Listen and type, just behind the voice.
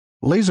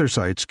Laser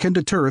sights can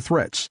deter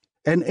threats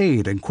and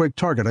aid in quick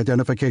target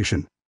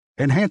identification,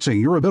 enhancing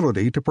your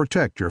ability to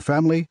protect your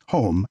family,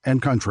 home,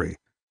 and country.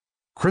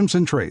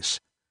 Crimson Trace,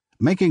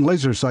 making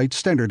laser sights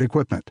standard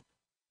equipment.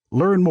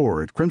 Learn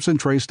more at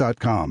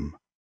crimsontrace.com.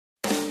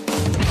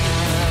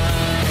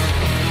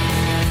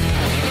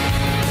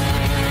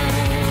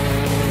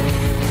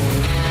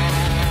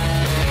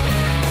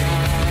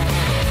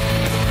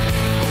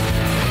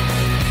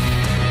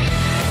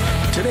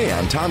 Today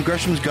on Tom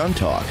Gresham's Gun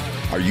Talk,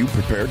 are you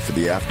prepared for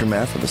the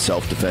aftermath of a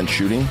self-defense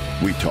shooting?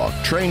 We talk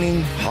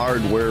training,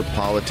 hardware,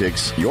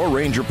 politics, your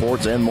range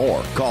reports, and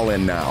more. Call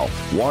in now.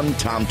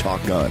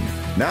 1-TOM-TALK-GUN.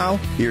 Now,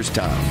 here's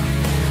Tom.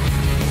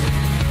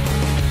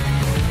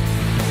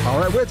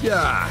 All right, with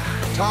ya,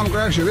 Tom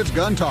Gresham. It's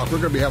Gun Talk. We're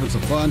going to be having some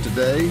fun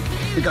today.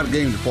 We got a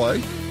game to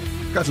play.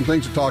 Got some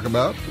things to talk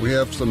about. We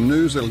have some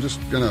news that'll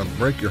just going to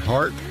break your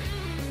heart.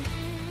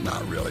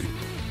 Not really,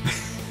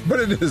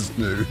 but it is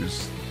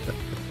news.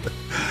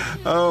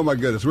 Oh, my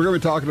goodness. We're going to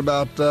be talking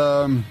about,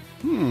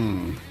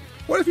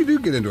 what if you do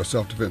get into a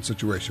self-defense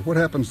situation? What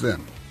happens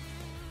then?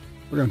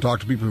 We're going to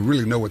talk to people who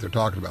really know what they're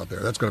talking about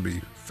there. That's going to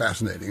be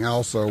fascinating.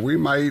 Also, we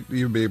might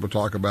even be able to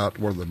talk about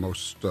one of the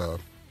most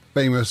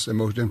famous and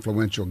most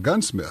influential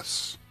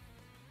gunsmiths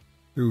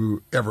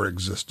who ever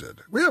existed.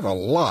 We have a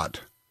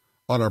lot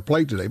on our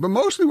plate today, but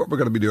mostly what we're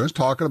going to be doing is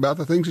talking about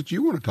the things that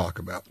you want to talk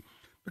about,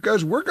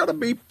 because we're going to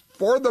be,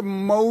 for the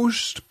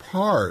most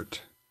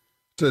part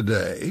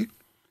today,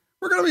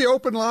 we're going to be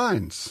open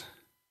lines,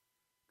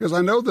 because I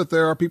know that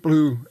there are people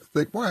who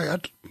think, "Why? I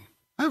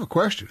have a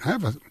question.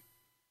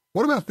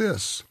 What about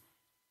this?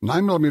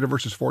 9mm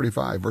versus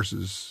 45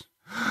 versus,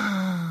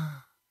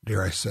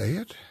 dare I say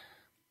it,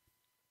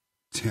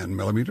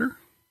 10mm?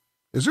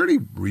 Is there any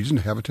reason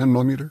to have a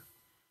 10mm?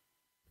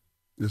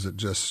 Is it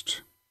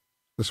just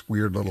this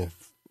weird little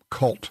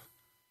cult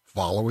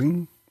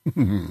following?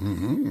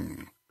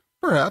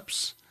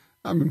 Perhaps.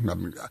 I'm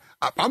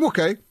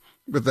okay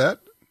with that.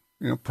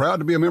 You know, proud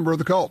to be a member of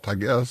the cult, I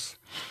guess.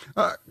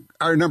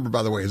 Our number,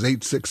 by the way, is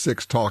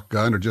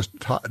 866-TALK-GUN, or just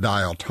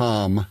dial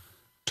Tom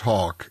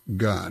Talk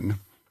Gun.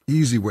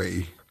 Easy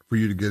way for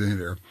you to get in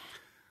there.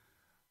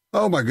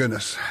 Oh, my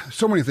goodness.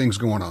 So many things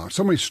going on.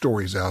 So many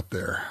stories out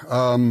there.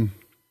 Let me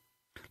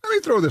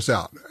throw this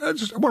out. I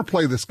want to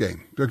play this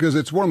game because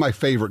it's one of my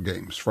favorite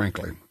games,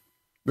 frankly,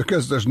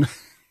 because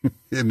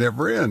it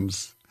never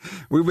ends.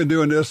 We've been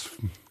doing this.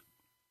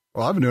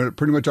 Well, I've been doing it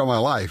pretty much all my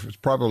life. It's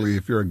probably,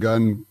 if you're a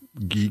gun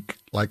geek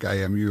like I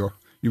am, you've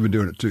been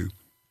doing it too.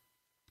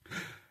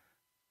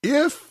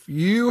 If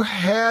you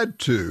had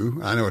to,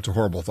 I know it's a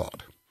horrible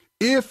thought,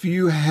 if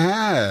you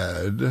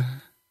had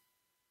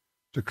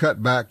to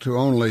cut back to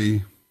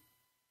only,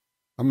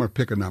 I'm going to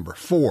pick a number,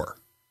 4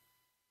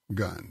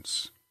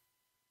 guns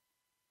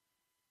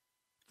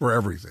for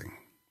everything.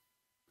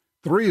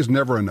 3 is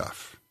never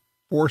enough.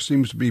 4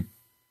 seems to be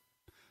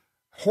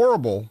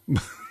horrible,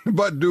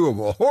 but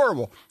doable.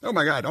 Horrible. Oh,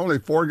 my God, only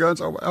 4 guns?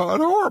 Oh,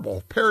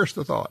 horrible. Perish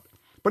the thought.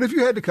 But if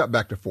you had to cut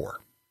back to 4,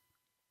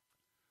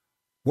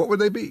 what would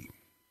they be?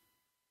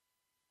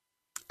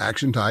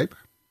 Action type,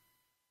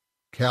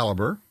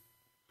 caliber,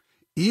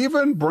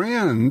 even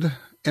brand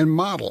and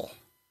model.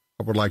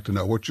 I would like to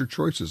know what your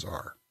choices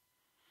are.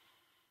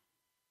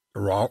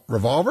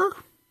 Revolver,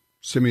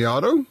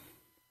 semi-auto,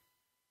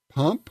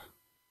 pump,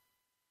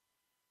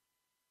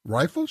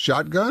 rifle,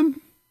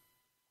 shotgun,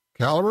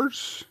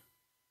 calibers.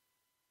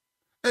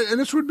 And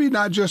this would be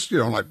not just,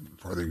 like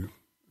for the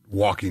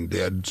Walking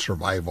Dead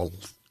survival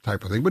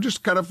type of thing, but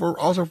just kind of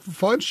also for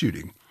fun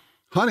shooting,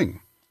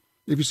 hunting.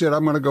 If you said,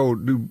 I'm going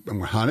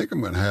to hunting,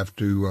 I'm going to have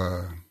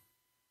to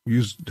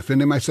use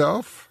defending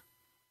myself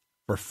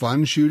for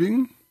fun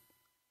shooting,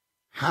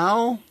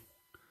 how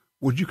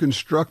would you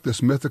construct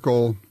this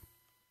mythical,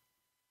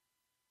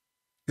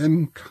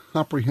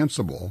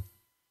 incomprehensible,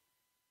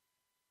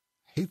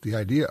 hate the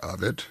idea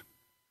of it,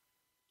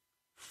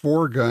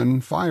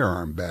 4-gun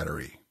firearm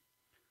battery?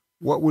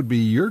 What would be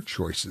your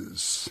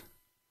choices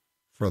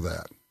for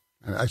that?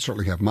 And I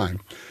certainly have mine.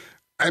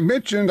 I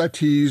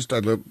teased, I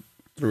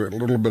threw it a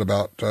little bit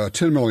about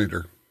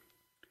 10mm.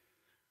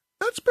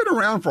 That's been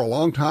around for a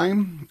long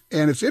time,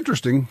 and it's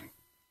interesting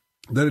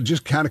that it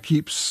just kind of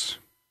keeps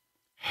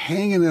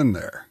hanging in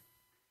there.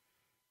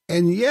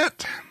 And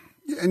yet,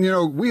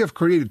 we have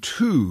created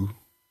 2,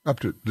 up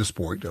to this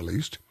point at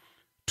least,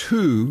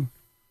 2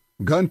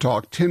 Gun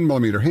Talk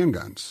 10mm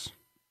handguns.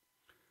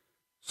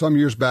 Some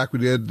years back, we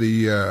did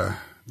the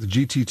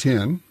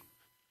GT10,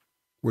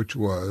 which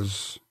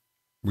was,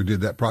 we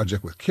did that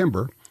project with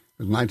Kimber.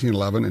 It was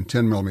 1911 and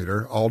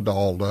 10mm, all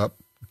dolled up,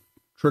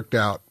 tricked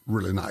out,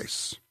 really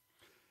nice.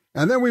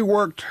 And then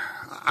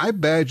I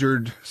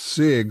badgered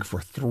SIG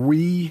for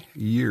 3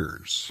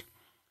 years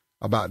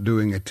about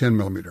doing a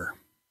 10mm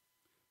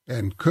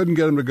and couldn't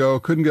get them to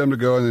go. And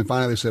then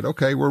finally they said,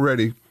 okay, we're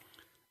ready.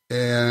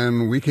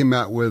 And we came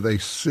out with a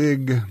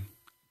SIG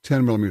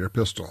 10mm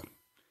pistol.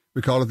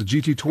 We called it the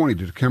GT20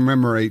 to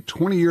commemorate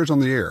 20 years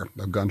on the air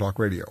of Gun Talk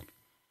Radio.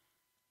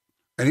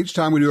 And each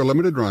time we do a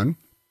limited run,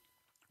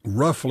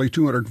 roughly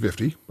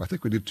 250, I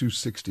think we did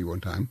 260 one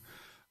time,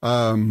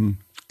 And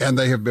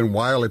they have been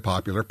wildly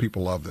popular.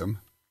 People love them.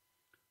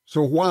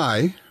 So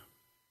why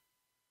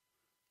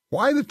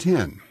the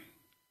 10?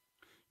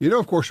 You know,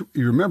 of course,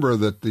 you remember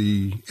that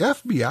the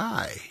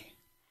FBI,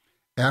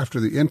 after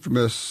the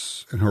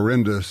infamous and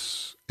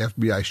horrendous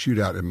FBI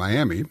shootout in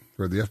Miami,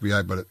 where the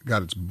FBI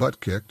got its butt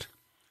kicked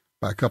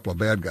by a couple of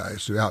bad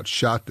guys who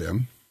outshot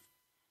them,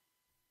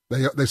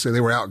 they say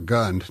they were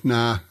outgunned.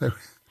 Nah,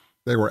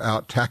 they were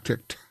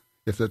out-tacticked,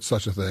 if that's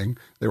such a thing.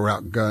 They were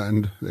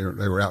outgunned.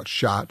 They were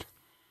outshot.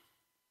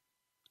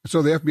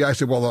 So the FBI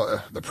said,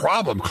 well, the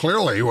problem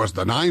clearly was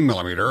the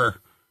 9mm.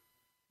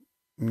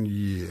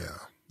 Yeah,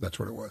 that's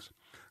what it was.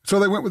 So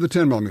they went with the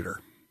 10mm,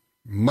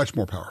 much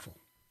more powerful.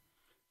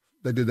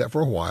 They did that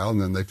for a while,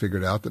 and then they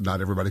figured out that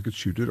not everybody could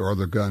shoot it, or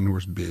the gun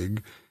was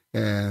big,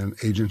 and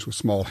agents with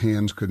small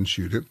hands couldn't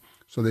shoot it.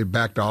 So they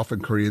backed off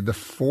and created the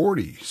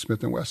 40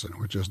 Smith & Wesson,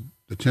 which is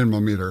the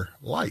 10mm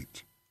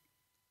light.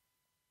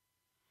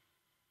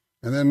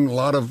 And then a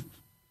lot of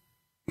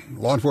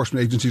law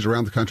enforcement agencies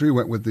around the country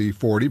went with the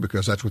 40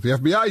 because that's what the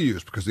FBI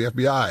used, because the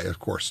FBI, of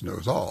course,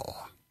 knows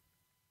all.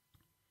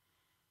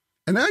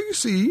 And now you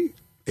see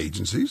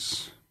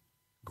agencies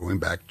going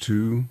back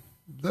to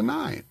the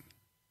 9.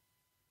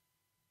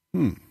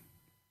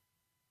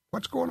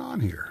 What's going on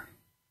here?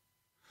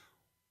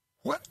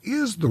 What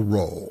is the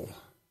role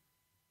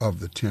of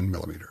the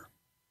 10mm?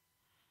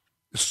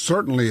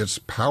 Certainly it's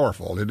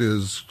powerful. It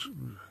is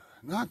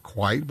not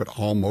quite, but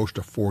almost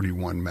a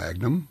 41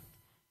 Magnum.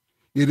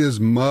 It is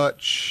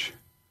much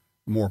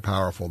more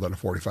powerful than a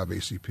 45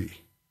 ACP.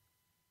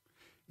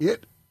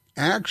 It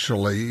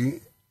actually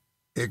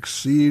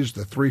exceeds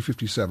the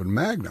 357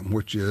 Magnum,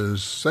 which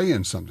is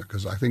saying something,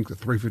 because I think the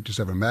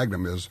 357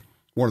 Magnum is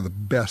one of the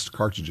best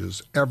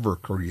cartridges ever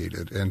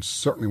created, and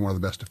certainly one of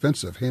the best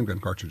offensive handgun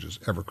cartridges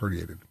ever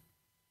created.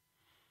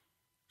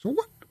 So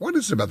what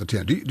is it about the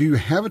 10? Do you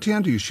have a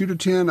 10? Do you shoot a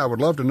 10? I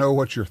would love to know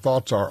what your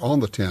thoughts are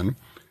on the 10.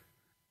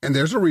 And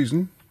there's a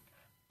reason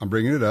I'm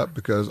bringing it up,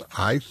 because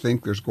I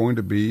think there's going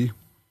to be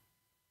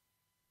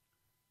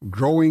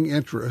growing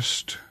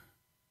interest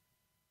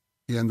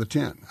in the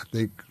 10. I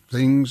think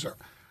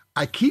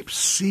I keep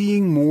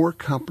seeing more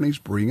companies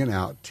bringing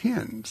out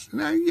 10s.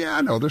 Now, yeah,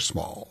 I know they're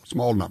small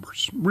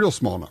numbers, real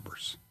small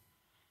numbers.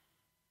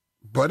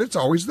 But it's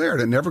always there,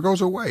 and it never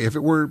goes away. If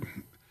there were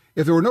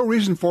no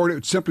reason for it,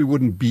 it simply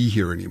wouldn't be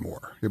here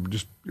anymore. It would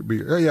just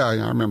be, oh, yeah,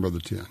 I remember the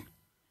 10.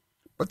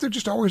 But they're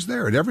just always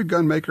there. And every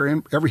gun maker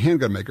and every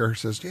handgun maker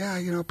says,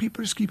 yeah,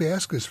 people just keep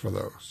asking us for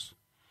those.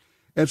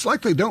 And it's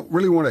like they don't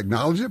really want to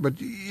acknowledge it, but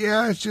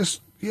yeah, it's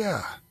just,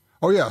 yeah.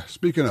 Oh, yeah,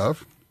 speaking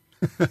of,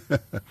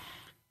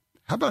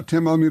 how about a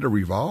 10mm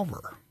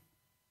revolver?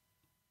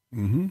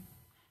 People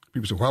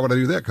say, why would I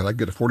do that? Because I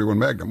get a 41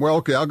 Magnum. Well,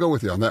 okay, I'll go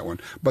with you on that one.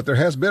 But there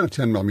has been a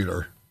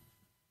 10mm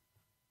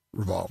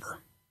revolver.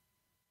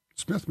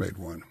 Smith made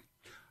one.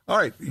 All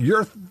right,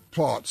 your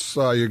thoughts.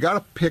 You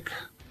got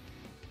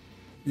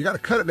to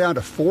cut it down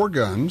to 4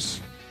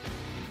 guns,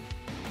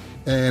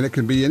 and it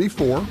can be any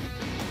 4,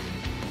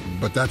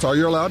 but that's all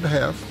you're allowed to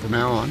have from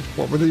now on.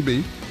 What would they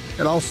be?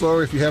 And also,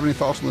 if you have any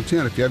thoughts on the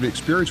 10, if you have any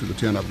experience with the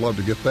 10, I'd love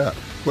to get that.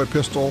 What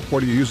pistol? What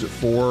do you use it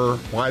for?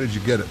 Why did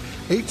you get it?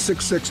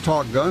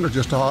 866-TALK-GUN, or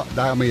just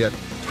dial me at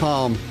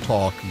Tom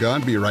Talk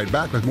Gun. Be right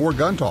back with more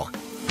Gun Talk.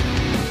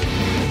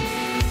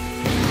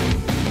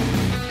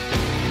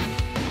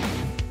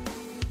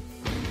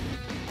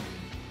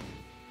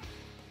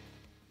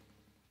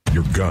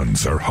 Your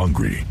guns are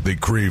hungry. They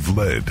crave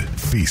lead,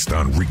 feast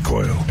on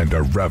recoil, and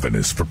are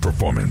ravenous for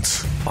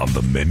performance. On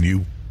the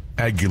menu,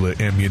 Aguila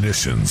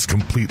Ammunition's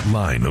complete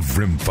line of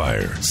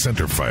rimfire,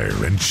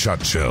 centerfire, and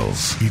shot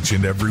shells. Each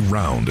and every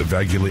round of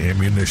Aguila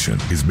Ammunition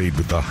is made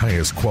with the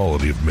highest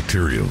quality of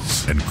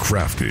materials and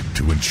crafted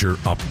to ensure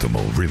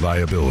optimal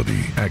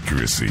reliability,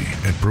 accuracy,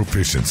 and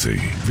proficiency.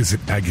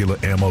 Visit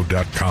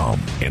AguilaAmmo.com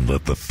and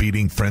let the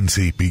feeding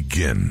frenzy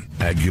begin.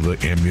 Aguila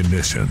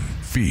Ammunition.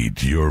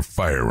 Feed your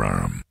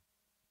firearm.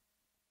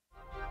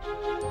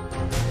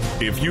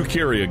 If you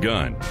carry a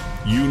gun,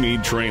 you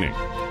need training.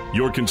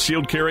 Your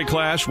concealed carry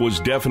class was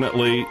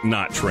definitely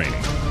not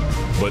training.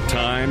 But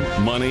time,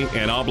 money,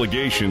 and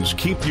obligations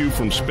keep you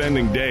from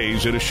spending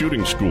days at a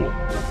shooting school.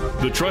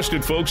 The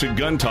trusted folks at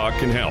Gun Talk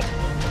can help.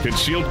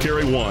 Concealed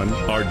Carry 1,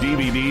 our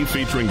DVD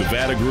featuring the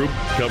Vada Group,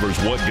 covers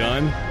what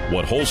gun,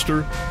 what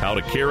holster, how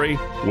to carry,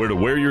 where to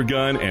wear your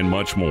gun, and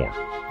much more.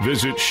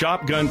 Visit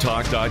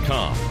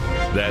shopguntalk.com.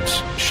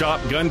 That's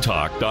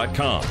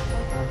shopguntalk.com.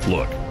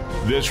 Look,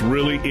 this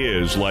really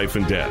is life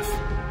and death.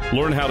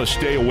 Learn how to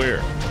stay aware,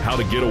 how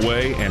to get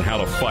away, and how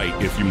to fight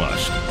if you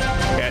must.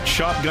 At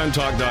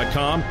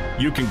shopguntalk.com,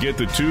 you can get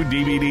the 2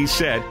 DVD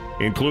set,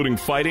 including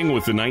Fighting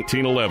with the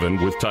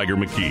 1911 with Tiger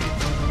McKee.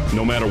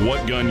 No matter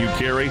what gun you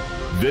carry,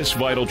 this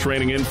vital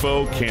training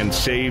info can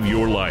save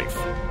your life.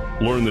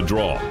 Learn the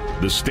draw,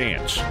 the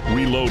stance,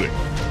 reloading,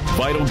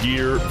 vital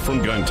gear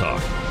from Gun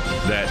Talk.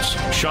 That's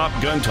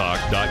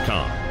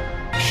shopguntalk.com.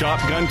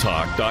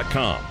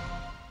 Shopguntalk.com.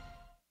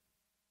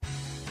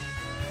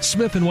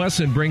 Smith &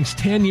 Wesson brings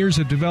 10 years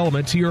of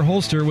development to your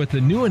holster with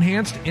the new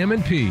enhanced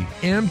M&P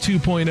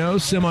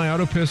M2.0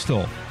 semi-auto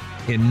pistol.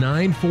 In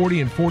 9,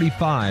 40, and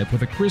 45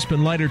 with a crisp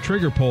and lighter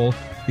trigger pull,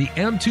 the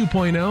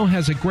M2.0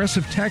 has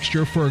aggressive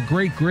texture for a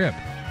great grip,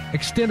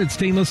 extended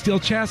stainless steel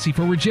chassis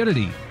for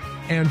rigidity,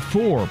 and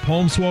 4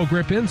 palm swell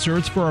grip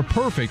inserts for a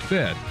perfect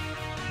fit.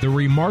 The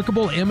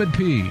remarkable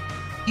M&P,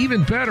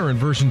 even better in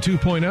version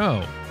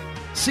 2.0.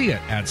 See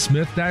it at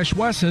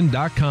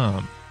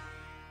smith-wesson.com.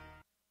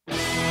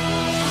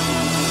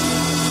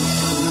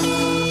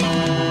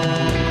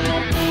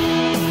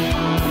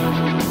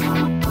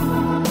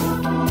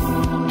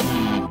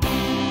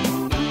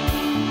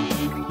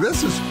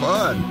 This is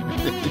fun.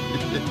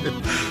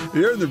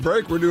 Here in the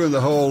break, we're doing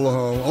the whole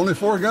only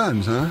 4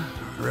 guns, huh?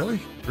 Really?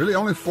 Really?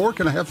 Only 4?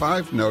 Can I have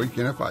 5? No, you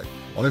can't have 5.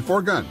 Only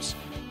 4 guns.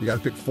 You got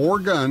to pick 4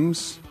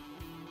 guns,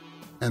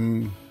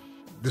 and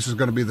this is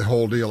going to be the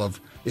whole deal of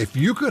if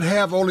you could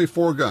have only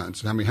 4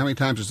 guns. I mean, how many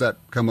times does that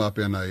come up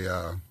in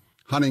a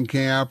hunting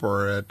camp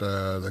or at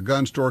the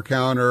gun store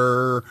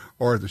counter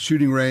or at the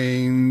shooting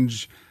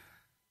range?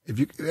 If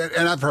you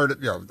and I've heard it,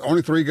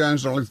 only 3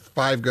 guns, only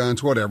 5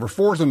 guns, whatever.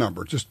 4 is the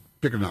number. Just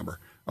pick a number.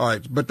 All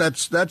right, but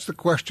that's the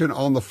question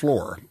on the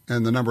floor,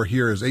 and the number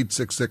here is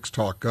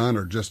 866-TALK-GUN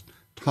or just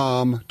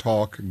Tom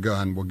Talk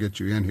Gun will get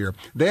you in here.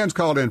 Dan's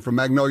called in from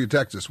Magnolia,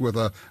 Texas with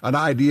an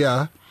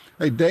idea.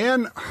 Hey,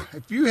 Dan,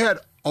 if you had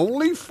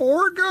only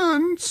 4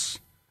 guns,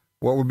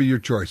 what would be your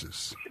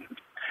choices?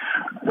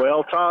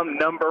 Well, Tom,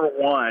 number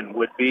 1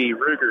 would be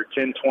Ruger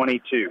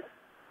 1022.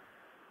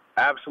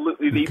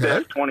 Absolutely the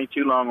best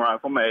 22 long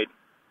rifle made,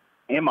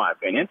 in my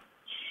opinion.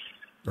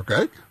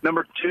 Okay.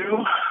 Number 2,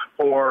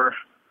 for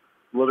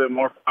a little bit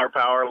more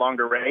firepower,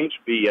 longer range,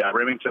 be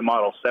Remington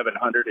Model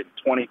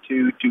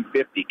 722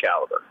 250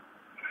 caliber.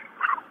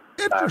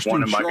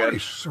 Interesting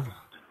choice.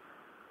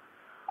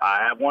 I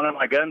have one in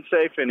my gun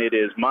safe, and it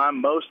is my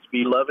most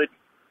beloved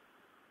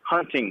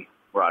hunting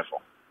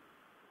rifle.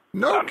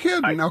 No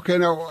kidding. Okay,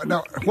 now,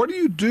 what do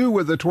you do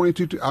with the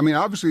 22? I mean,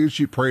 obviously you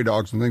shoot prairie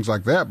dogs and things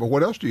like that, but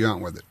what else do you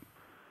hunt with it?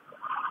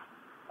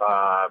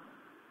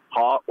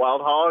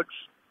 Wild hogs,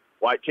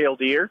 white-tailed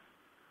deer.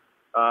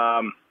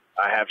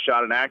 I have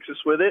shot an axis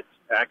with it,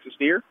 axis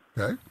deer.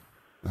 Okay.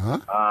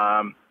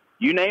 Uh-huh.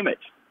 You name it.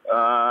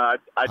 I'd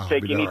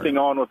take anything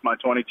on with my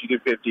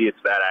 22-250. It's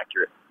that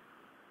accurate.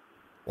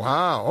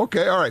 Wow.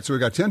 Okay. All right. So we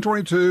got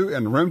 1022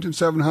 and Remington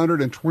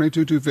 700 and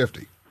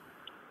 22-250.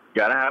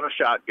 Got to have a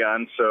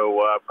shotgun,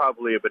 so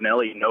probably a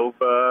Benelli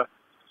Nova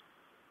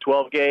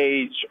 12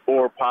 gauge,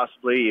 or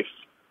possibly, if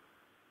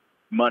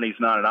money's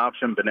not an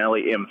option,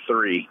 Benelli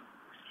M3.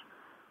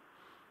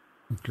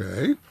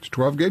 Okay, it's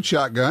 12 gauge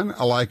shotgun.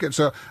 I like it.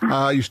 So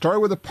you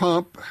started with a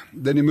pump,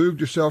 then you moved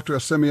yourself to a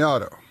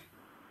semi-auto.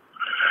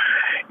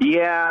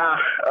 Yeah,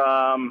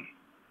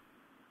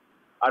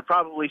 I'd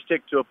probably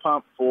stick to a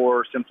pump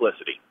for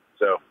simplicity.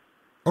 So,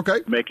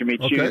 making me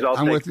choose, I'll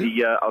take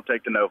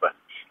the Nova,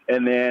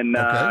 and then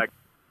got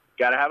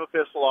to have a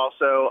pistol.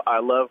 Also, I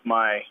love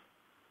my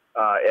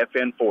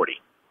FN 40.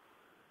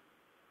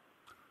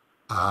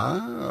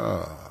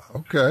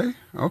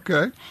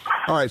 Okay.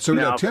 All right, so we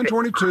got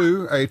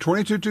 1022, a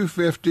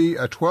 22-250,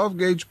 a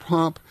 12-gauge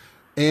pump,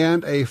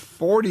 and a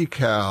 40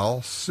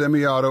 cal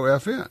semi-auto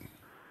FN.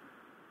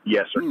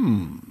 Yes, sir.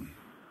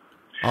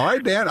 All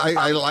right, Dan,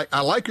 I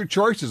like your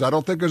choices. I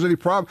don't think there's any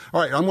problem.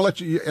 All right, I'm going to let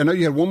you. I know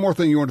you had one more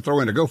thing you want to throw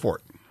in. To go for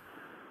it.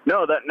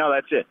 No,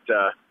 that's it.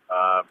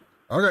 Okay.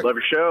 Love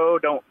your show.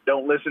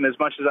 Don't listen as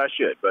much as I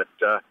should, but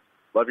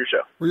love your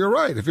show. Well, you're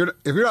right. If you're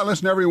not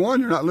listening to every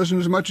one, you're not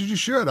listening as much as you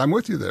should. I'm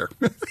with you there.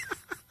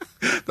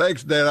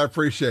 Thanks, Dan. I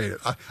appreciate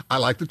it. I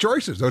like the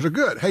choices. Those are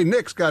good. Hey,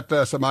 Nick's got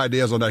some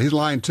ideas on that. He's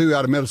line 2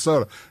 out of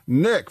Minnesota.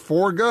 Nick,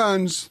 4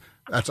 guns.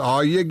 That's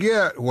all you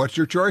get. What's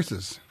your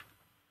choices?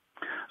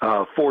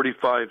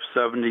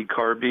 45-70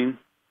 carbine.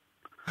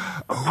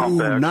 A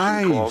pump action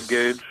nice. 12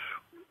 gauge.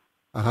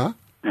 Uh-huh.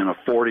 And a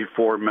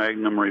 44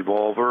 Magnum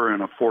revolver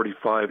and a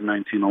 45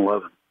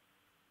 1911.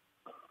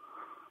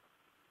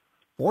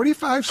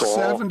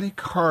 45-70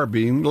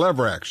 carbine,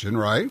 lever action,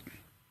 right?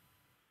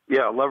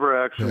 Yeah, lever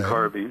action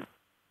carbine.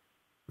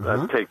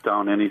 That'd take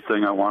down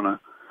anything I want to,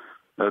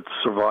 that's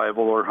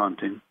survival or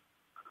hunting,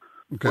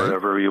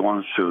 whatever you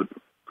want to shoot.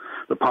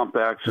 The pump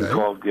action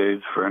 12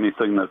 gauge for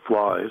anything that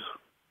flies.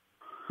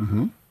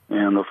 Mm-hmm.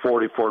 And the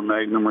 44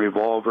 Magnum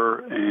revolver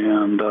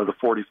and the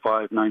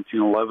 45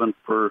 1911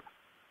 for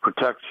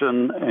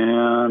protection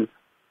and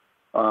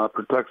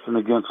protection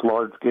against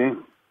large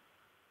game.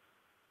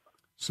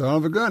 Son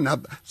of a gun.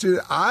 Now, see,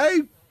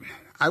 I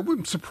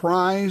wasn't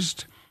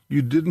surprised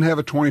you didn't have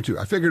a 22.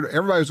 I figured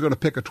everybody was going to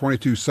pick a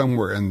 22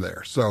 somewhere in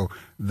there. So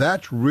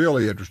that's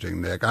really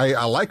interesting, Nick.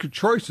 I like your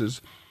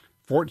choices.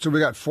 So we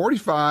got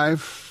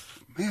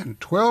 45,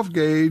 12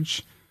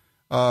 gauge,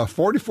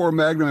 44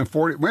 Magnum, and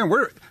 40. Man,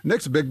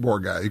 Nick's a big bore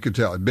guy. You can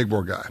tell, a big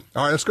bore guy.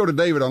 All right, let's go to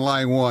David on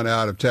line 1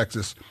 out of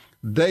Texas.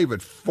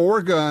 David,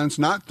 4 guns,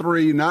 not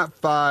 3, not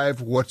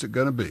 5. What's it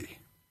going to be?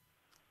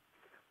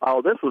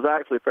 Oh, this was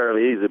actually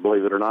fairly easy,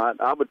 believe it or not.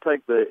 I would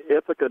take the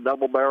Ithaca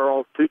double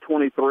barrel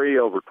 223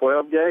 over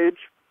 12 gauge.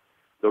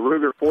 the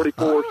Ruger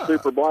 44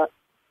 Super Black.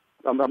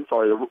 I'm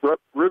sorry, the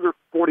Ruger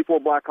 44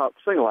 Blackhawk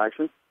single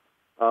action,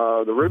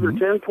 the Ruger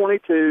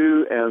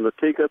 1022, and the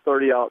Tikka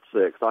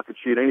 30-06. I could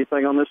shoot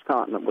anything on this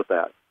continent with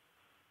that.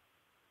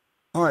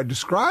 All right,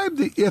 describe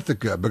the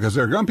Ithaca, because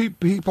there are going to be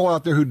people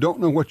out there who don't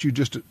know what you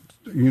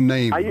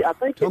named. I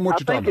think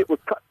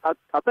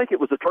it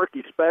was a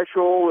turkey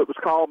special. It was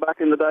called back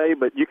in the day,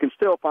 but you can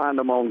still find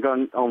them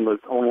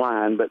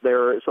online. But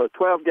it's a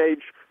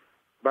 12-gauge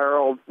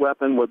barreled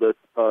weapon with a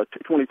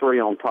 223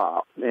 on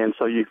top, and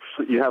so you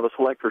have a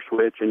selector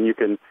switch, and you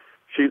can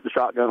shoot the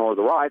shotgun or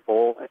the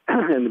rifle,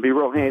 and it'd be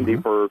real handy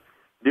for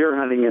deer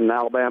hunting in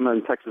Alabama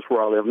and Texas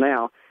where I live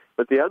now.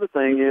 But the other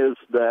thing is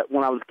that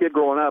when I was a kid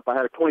growing up, I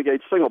had a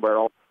 20-gauge single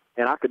barrel,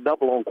 and I could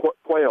double on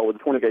quail with a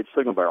 20-gauge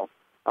single barrel.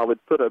 I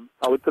would put a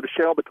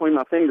shell between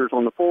my fingers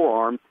on the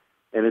forearm,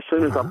 and as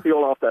soon as I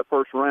peeled off that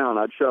first round,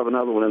 I'd shove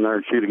another one in there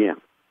and shoot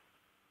again.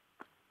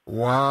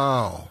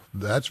 Wow,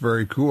 that's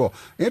very cool.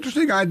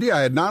 Interesting idea. I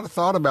had not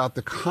thought about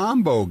the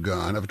combo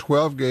gun of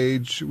 12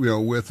 gauge,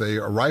 with a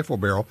rifle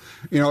barrel,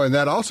 and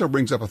that also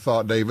brings up a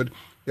thought, David,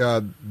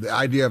 the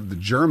idea of the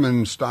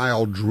German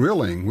style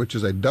drilling, which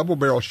is a double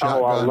barrel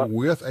shotgun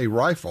with a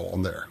rifle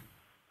on there.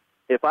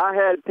 If I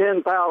had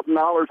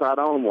 $10,000, I'd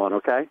own one,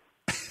 okay?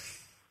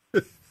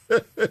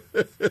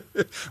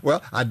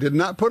 Well, I did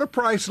not put a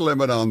price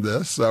limit on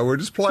this, so we're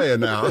just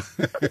playing now.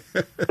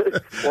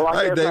 Well, all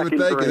right, David,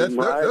 thank dream,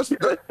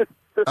 you.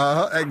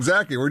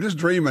 Exactly. We're just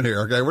dreaming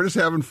here, okay? We're just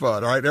having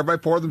fun. All right, everybody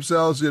pour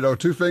themselves,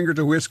 2 fingers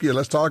of whiskey, and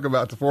let's talk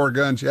about the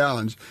 4-gun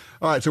challenge.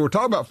 All right, so we're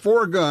talking about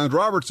 4 guns.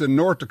 Robert's in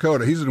North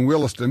Dakota. He's in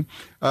Williston.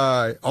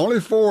 Only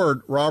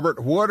 4, Robert.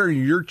 What are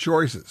your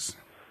choices?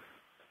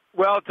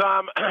 Well,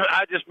 Tom,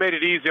 I just made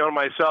it easy on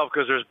myself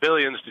because there's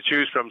billions to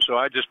choose from, so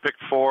I just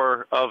picked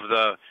 4 of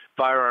the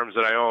firearms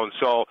that I own.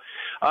 So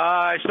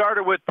I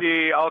started with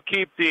I'll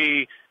keep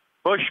the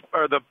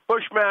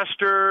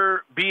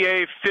Bushmaster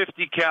BA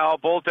 50 cal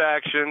bolt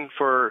action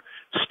for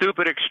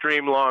stupid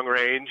extreme long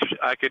range.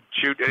 I could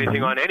shoot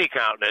anything on any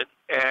continent.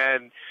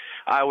 And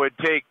I would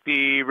take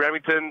the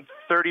Remington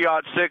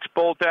 30-06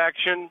 bolt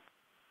action.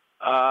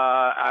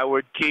 I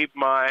would keep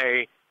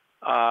my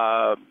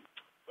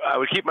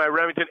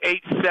Remington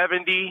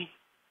 870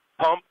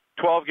 pump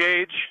 12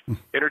 gauge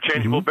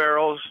interchangeable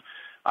barrels.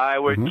 I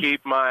would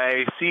keep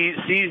my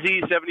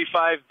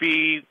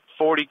CZ75B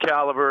 40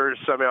 caliber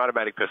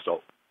semi-automatic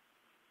pistol.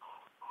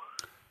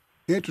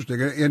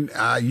 Interesting. And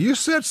you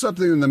said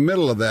something in the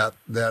middle of that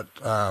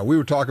we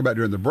were talking about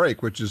during the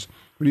break, which is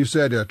when you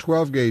said a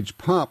 12-gauge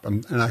pump.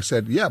 And I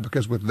said, yeah,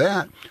 because with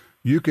that,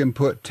 you can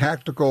put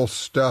tactical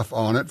stuff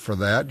on it for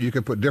that. You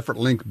can put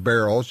different length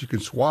barrels. You can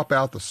swap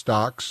out the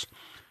stocks.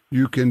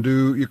 You can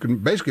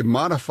basically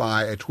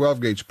modify a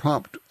 12-gauge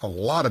pump a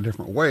lot of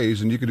different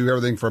ways, and you can do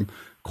everything from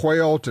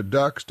quail to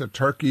ducks to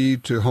turkey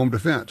to home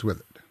defense with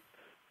it.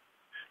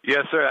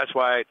 Yes, sir. That's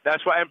why.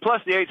 And plus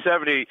the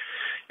 870,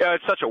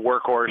 it's such a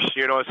workhorse.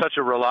 It's such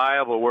a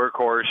reliable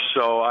workhorse.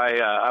 So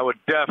I would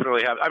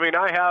definitely have. I mean,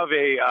 I have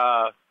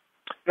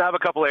a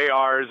couple of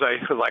ARs. I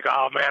was like,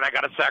 oh man, I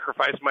got to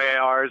sacrifice my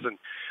ARs, and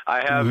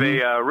I have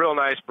a real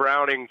nice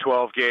Browning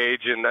 12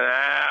 gauge, and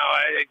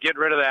I get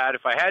rid of that.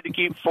 If I had to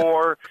keep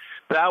 4,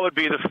 that would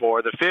be the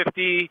 4: the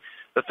 50,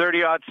 the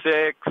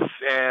 30-06,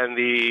 and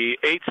the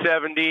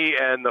 870,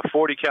 and the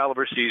 40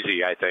 caliber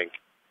CZ. I think.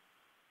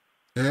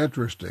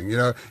 Interesting.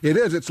 It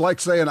is. It's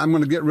like saying, I'm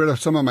going to get rid of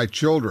some of my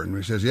children.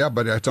 He says, yeah,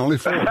 but it's only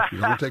 4.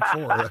 You only take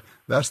 4.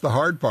 That's the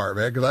hard part,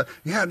 man. But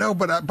I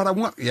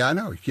want, I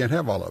know. You can't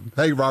have all of them.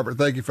 Hey, Robert,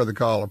 thank you for the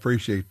call.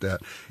 Appreciate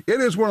that. It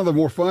is one of the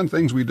more fun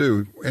things we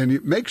do. And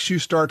it makes you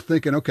start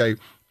thinking, okay,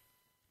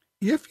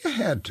 if you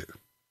had to,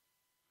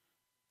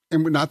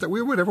 and not that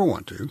we would ever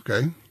want to,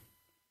 okay?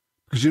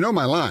 Because you know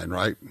my line,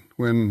 right?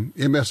 When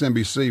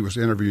MSNBC was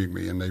interviewing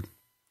me and they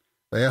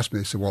asked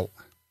me, they said, well,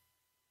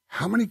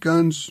 how many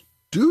guns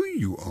do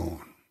you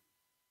own?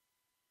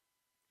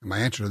 And my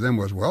answer to them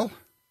was, well,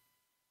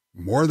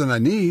 more than I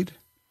need,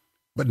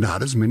 but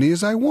not as many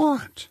as I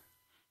want.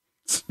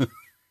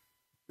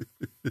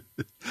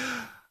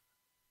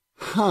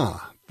 4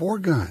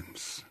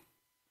 guns.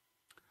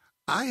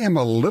 I am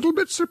a little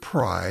bit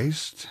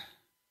surprised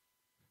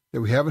that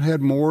we haven't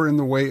had more in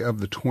the way of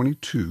the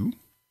 22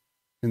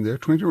 in there,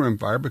 22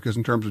 rimfire, because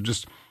in terms of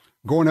just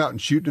going out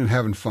and shooting and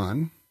having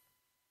fun,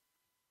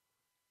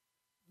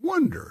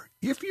 wonder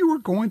if you were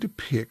going to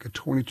pick a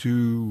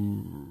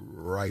 22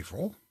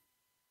 rifle,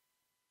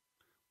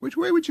 which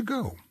way would you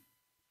go?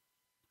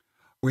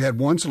 We had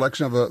one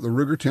selection of the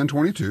Ruger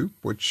 1022,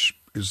 which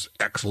is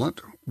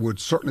excellent, would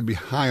certainly be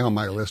high on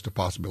my list of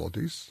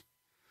possibilities.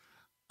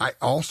 I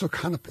also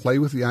kind of play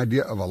with the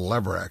idea of a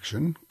lever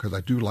action because I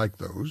do like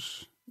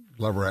those.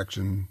 Lever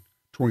action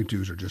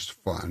 22s are just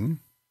fun.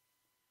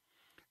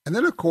 And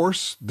then, of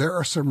course, there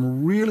are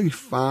some really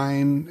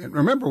fine, and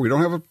remember, we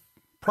don't have a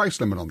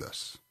price limit on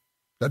this.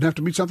 Doesn't have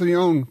to be something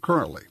you own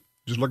currently.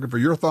 Just looking for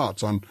your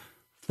thoughts on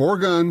 4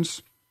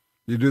 guns.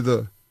 You do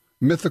the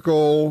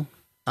mythical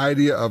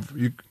idea of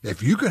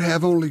if you could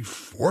have only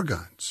 4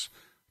 guns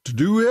to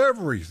do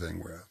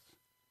everything with,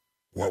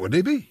 what would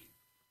they be?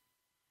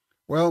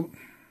 Well,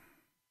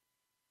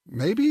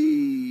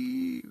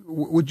 maybe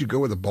would you go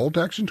with a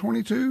bolt-action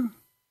 22?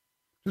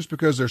 Just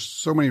because there's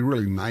so many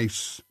really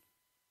nice,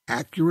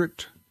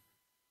 accurate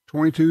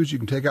 22s you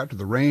can take out to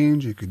the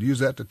range. You could use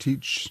that to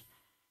teach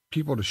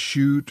people to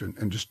shoot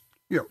and just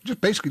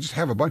basically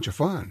have a bunch of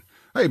fun.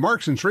 Hey,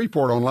 Mark's in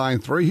Shreveport on line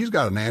 3. He's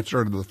got an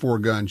answer to the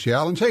 4-gun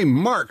challenge. Hey,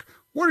 Mark,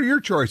 what are your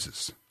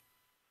choices?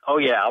 Oh,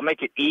 yeah, I'll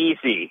make it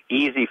easy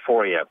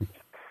for you.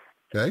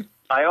 Okay.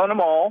 I own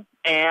them all,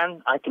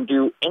 and I can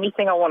do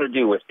anything I want to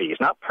do with these.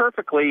 Not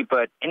perfectly,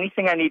 but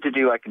anything I need to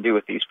do, I can do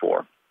with these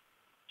 4.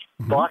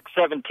 Mm-hmm. Glock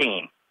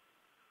 17.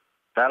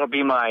 That'll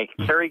be my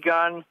carry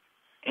gun.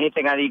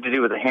 Anything I need to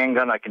do with a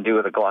handgun, I can do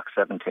with a Glock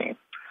 17.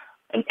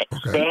 An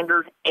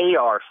standard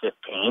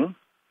AR-15.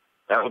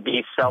 That would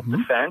be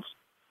self-defense.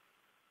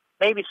 Mm-hmm.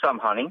 Maybe some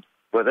hunting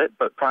with it,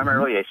 but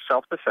primarily a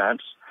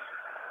self-defense.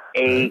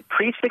 A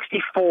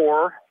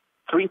 .364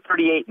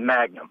 .338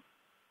 Magnum.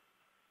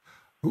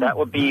 Ooh, that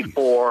would be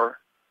for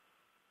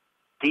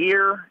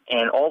deer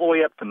and all the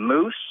way up to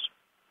moose.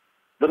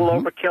 Little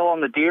overkill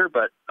on the deer,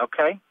 but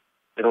okay.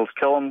 It'll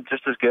kill them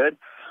just as good.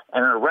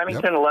 And a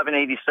Remington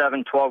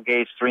 1187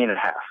 12-gauge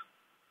 3.5.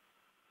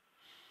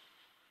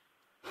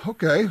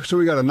 Okay, so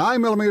we got a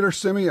 9mm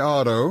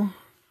semi-auto.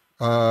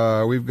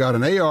 We've got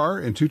an AR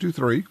in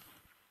 .223.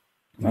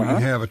 We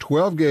have a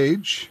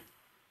 12-gauge,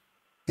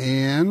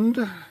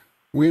 and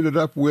we ended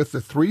up with the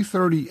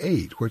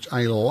 .338, which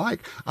I like.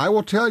 I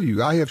will tell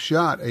you, I have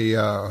shot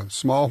a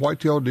small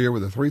white-tailed deer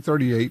with a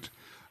 .338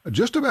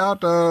 just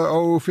about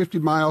 50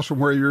 miles from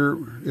where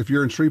if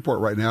you're in Shreveport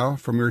right now,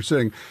 from where you're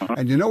sitting.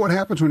 And you know what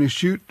happens when you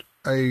shoot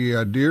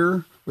a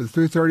deer with a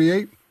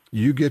 .338?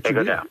 You get your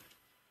deer. They go down.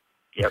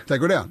 Yep. They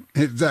go down.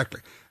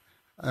 Exactly.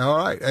 All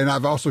right. And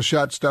I've also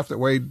shot stuff that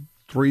weighed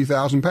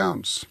 3,000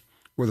 pounds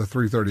with a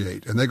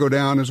 .338, and they go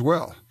down as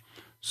well.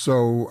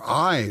 So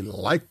I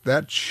like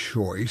that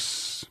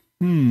choice.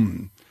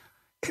 And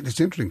it's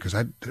interesting because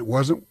it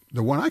wasn't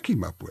the one I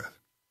came up with.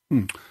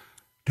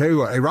 Tell you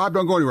what, hey, Rob,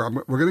 don't go anywhere.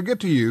 We're going to get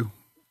to you.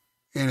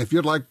 And if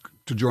you'd like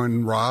to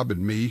join Rob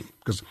and me,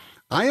 because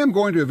I am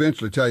going to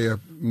eventually tell you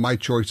my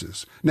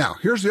choices. Now,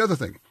 here's the other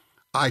thing.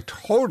 I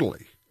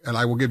totally, and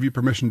I will give you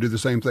permission to do the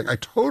same thing, I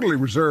totally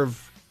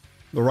reserve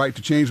the right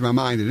to change my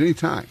mind at any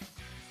time.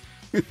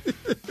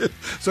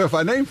 So if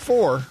I name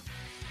 4,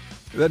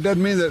 that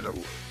doesn't mean that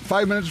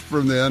 5 minutes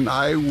from then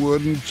I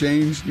wouldn't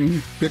change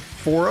and pick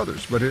 4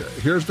 others. But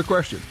here's the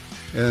question,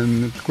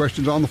 and the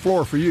question's on the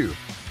floor for you.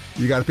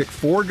 You got to pick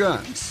 4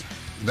 guns.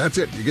 That's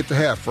it. You get to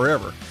have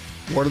forever.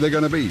 What are they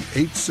going to be?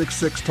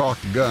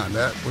 866-TALK-GUN.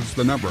 That was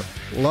the number.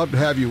 Love to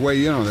have you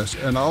weigh in on this.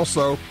 And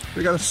also,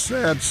 we got a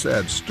sad,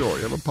 sad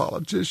story of a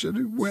politician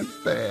who went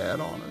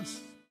bad on us.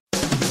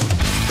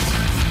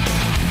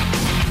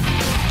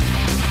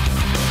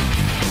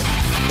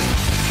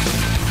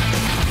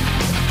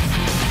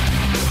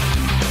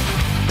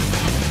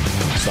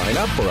 Sign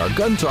up for our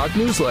Gun Talk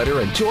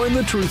newsletter and join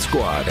the Truth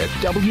Squad at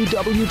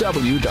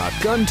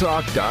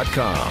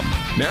www.guntalk.com.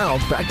 Now,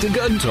 back to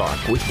Gun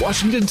Talk with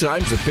Washington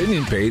Times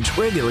opinion page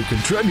regular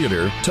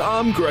contributor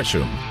Tom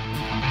Gresham.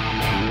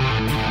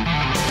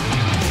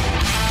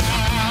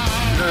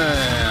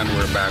 And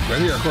we're back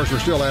with you. Of course, we're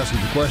still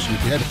asking the question.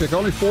 If you had to pick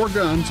only 4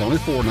 guns, only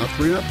 4, not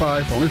 3, not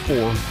 5, only 4,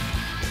 and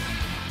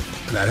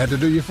that had to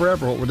do you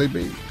forever, what would they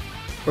be?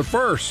 But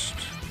first,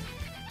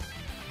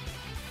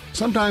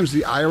 sometimes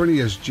the irony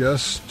is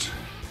just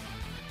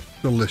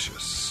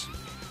delicious.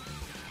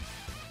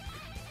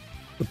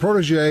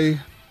 The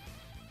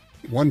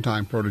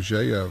one-time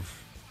protege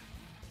of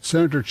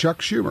Senator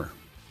Chuck Schumer,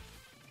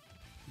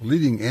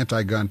 leading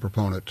anti-gun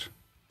proponent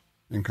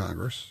in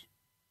Congress,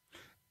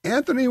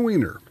 Anthony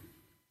Weiner.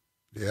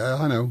 Yeah,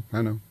 I know,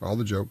 all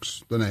the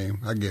jokes, the name,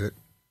 I get it.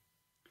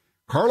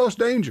 Carlos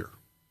Danger.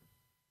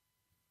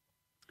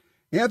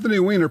 Anthony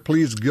Weiner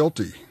pleads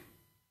guilty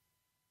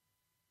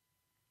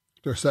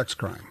to a sex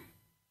crime.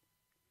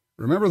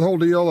 Remember the whole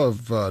deal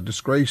of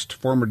disgraced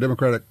former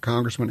Democratic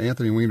Congressman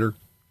Anthony Weiner?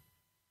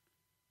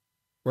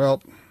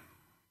 Well,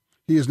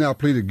 he has now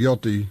pleaded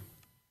guilty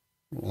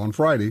on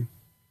Friday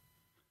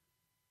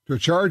to a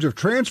charge of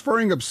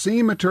transferring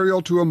obscene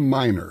material to a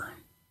minor.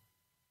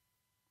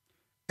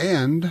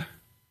 And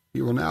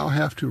he will now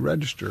have to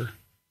register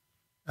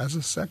as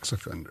a sex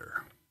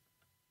offender.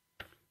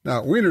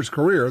 Now, Weiner's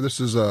career, this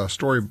is a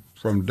story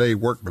from Dave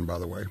Workman, by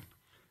the way.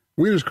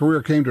 Weiner's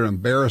career came to an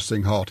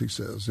embarrassing halt, he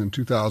says, in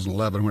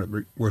 2011 when it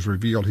was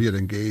revealed he had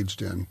engaged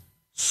in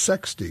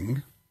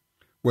sexting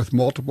with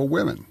multiple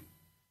women.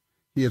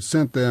 He had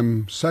sent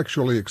them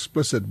sexually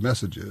explicit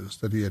messages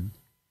that he had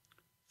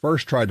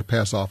first tried to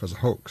pass off as a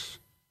hoax.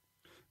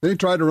 Then he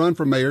tried to run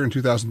for mayor in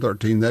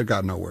 2013. That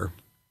got nowhere.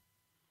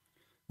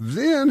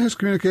 Then his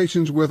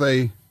communications with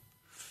a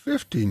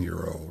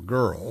 15-year-old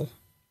girl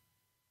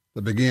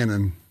that began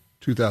in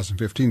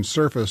 2015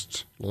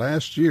 surfaced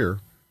last year.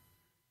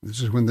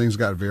 This is when things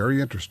got very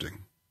interesting.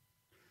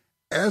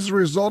 As a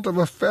result of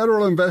a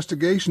federal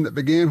investigation that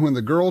began when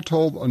the girl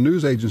told a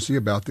news agency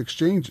about the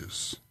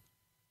exchanges.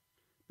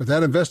 But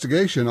that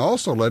investigation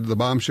also led to the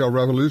bombshell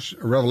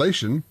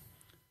revelation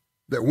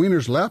that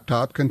Weiner's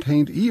laptop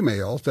contained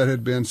emails that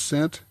had been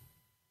sent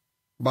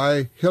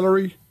by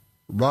Hillary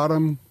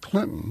Rodham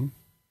Clinton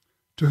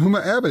to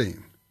Huma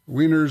Abedin,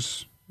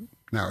 Weiner's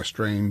now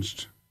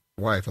estranged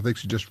wife. I think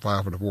she just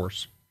filed for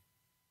divorce.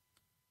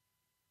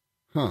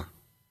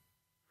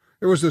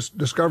 It was this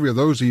discovery of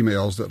those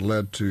emails that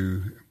led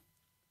to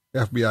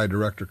FBI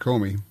Director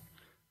Comey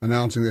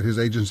announcing that his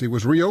agency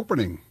was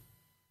reopening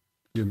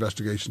the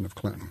investigation of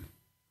Clinton.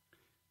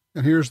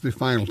 And here's the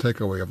final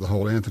takeaway of the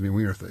whole Anthony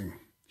Weiner thing.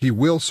 He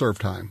will serve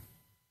time.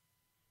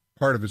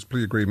 Part of his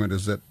plea agreement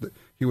is that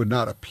he would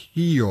not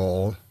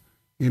appeal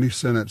any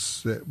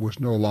sentence that was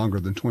no longer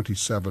than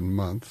 27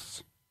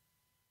 months.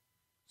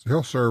 So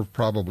he'll serve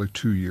probably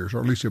 2 years, or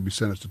at least he'll be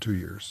sentenced to 2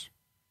 years.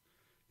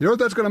 You know what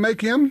that's going to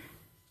make him?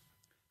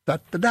 A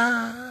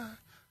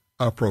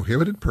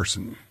prohibited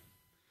person.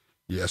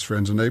 Yes,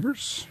 friends and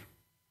neighbors,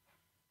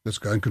 this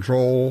gun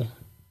control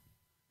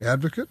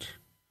advocate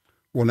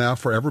will now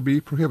forever be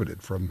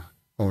prohibited from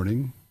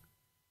owning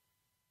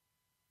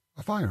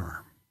a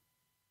firearm.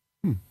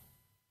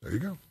 There you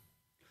go.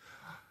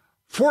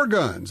 4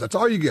 guns. That's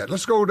all you get.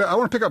 Let's go. I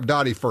want to pick up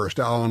Dottie first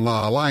on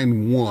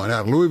line 1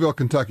 out of Louisville,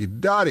 Kentucky.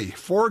 Dottie,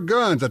 4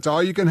 guns. That's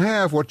all you can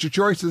have. What's your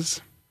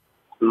choices?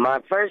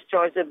 My first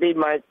choice would be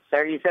my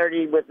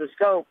 30-30 with the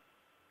scope.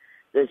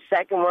 The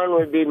second one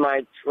would be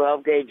my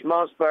 12-gauge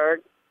Mossberg.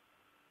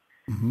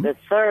 Mm-hmm. The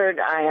third,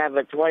 I have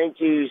a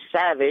 22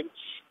 Savage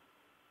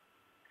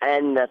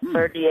and the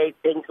 38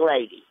 Pink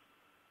Lady.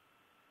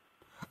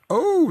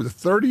 Oh, the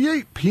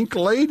 38 Pink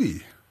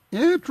Lady.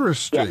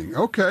 Interesting. Yes.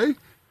 Okay.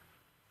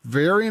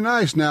 Very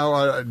nice.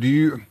 Now,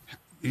 you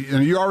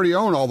already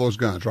own all those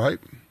guns, right?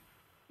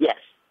 Yes.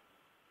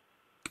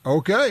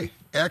 Okay.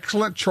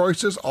 Excellent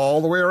choices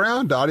all the way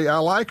around, Dottie. I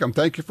like them.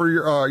 Thank you for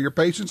your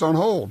patience on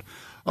hold.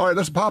 All right,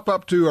 let's pop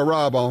up to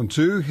Rob on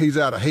 2. He's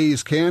out of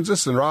Hayes,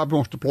 Kansas, and Rob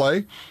wants to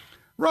play.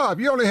 Rob,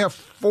 you only have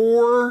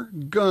 4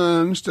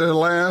 guns to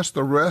last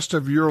the rest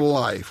of your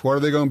life. What are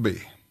they going to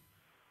be?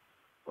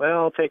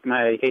 Well, I'll take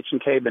my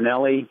H&K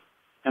Benelli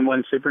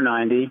M1 Super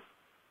 90,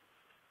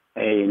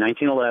 a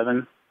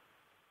 1911,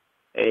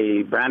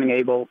 a Browning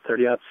Able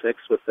 30-06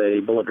 with a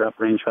bullet drop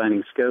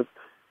range-finding scope,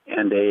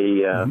 and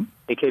a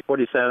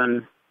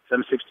AK-47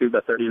 7.62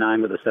 by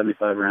 39 with a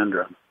 75-round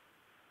drum.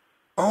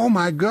 Oh,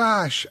 my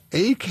gosh.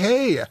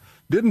 AK.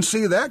 Didn't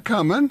see that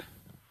coming.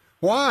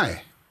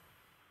 Why?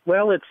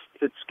 Well, it's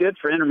good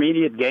for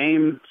intermediate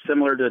game,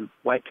 similar to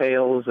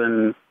whitetails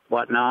and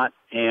whatnot,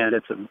 and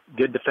it's a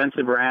good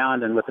defensive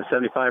round, and with a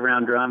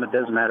 75-round drum, it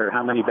doesn't matter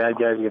how many bad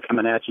guys are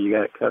coming at you, you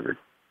got it covered.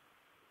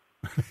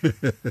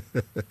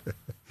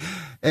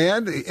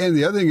 and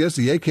the other thing is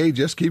the AK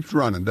just keeps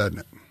running, doesn't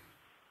it?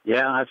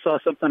 Yeah, I saw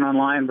something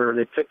online where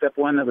they picked up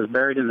one that was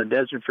buried in the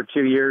desert for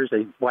 2 years.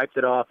 They wiped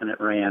it off, and it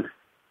ran.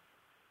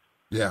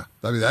 Yeah,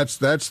 I mean, that's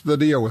the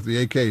deal with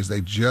the AKs.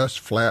 They just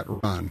flat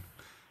run.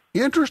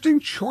 Interesting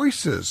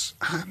choices.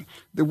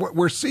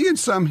 We're seeing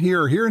some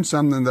here, hearing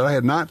something that I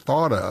had not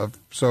thought of,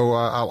 so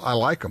I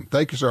like them.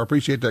 Thank you, sir. I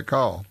appreciate that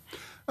call.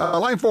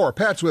 Line 4,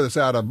 Pat's with us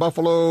out of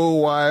Buffalo,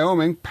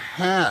 Wyoming.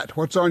 Pat,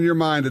 what's on your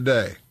mind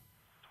today?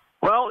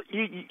 Well,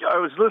 I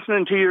was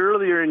listening to you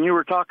earlier, and you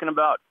were talking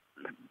about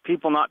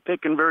people not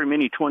picking very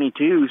many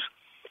 22s.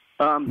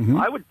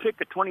 I would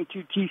pick a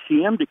 22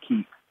 TCM to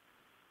keep.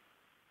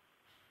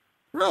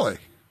 Really?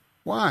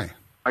 Why?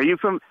 Are you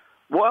from...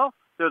 Well,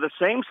 they're the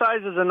same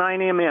size as a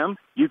 9mm.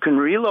 You can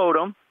reload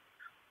them.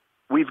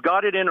 We've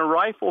got it in a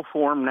rifle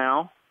form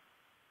now.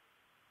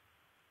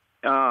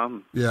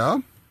 Yeah?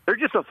 They're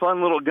just a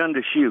fun little gun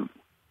to shoot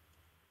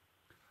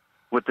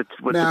with the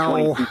 22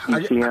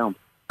 TCM.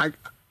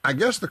 I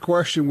guess the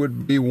question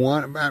would be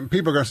one,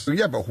 people are going to say,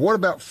 yeah, but what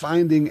about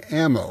finding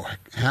ammo?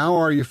 How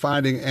are you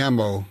finding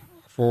ammo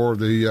for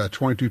the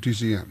 22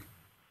 TCM?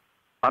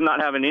 I'm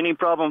not having any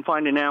problem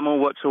finding ammo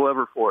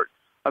whatsoever for it.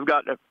 I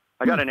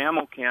got an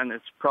ammo can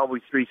that's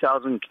probably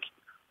 3,000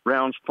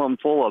 rounds plumb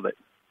full of it.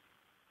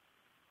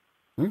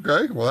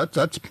 Okay, well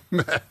that's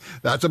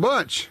a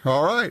bunch.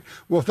 All right.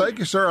 Well, thank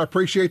you, sir. I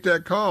appreciate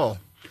that call.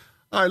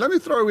 All right, let me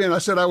throw in. I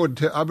said I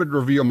would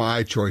reveal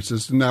my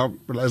choices. Now,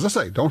 as I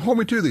say, don't hold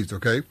me to these,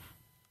 okay?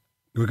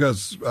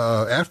 Because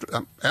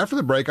after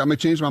the break, I may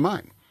change my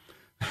mind.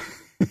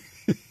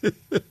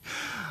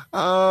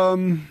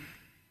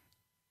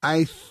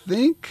 I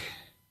think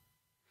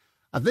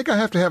I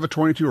have to have a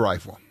 22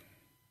 rifle.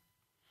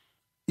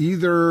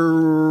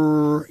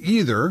 Either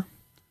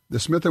the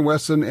Smith &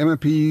 Wesson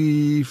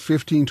M&P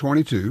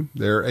 1522,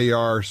 their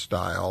AR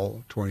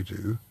style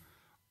 22,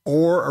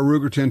 or a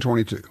Ruger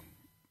 1022,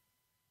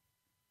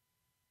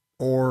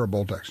 or a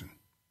bolt action.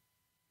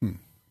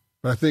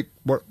 But I think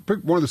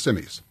pick one of the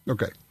semis.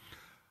 Okay.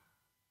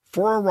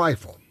 For a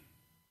rifle,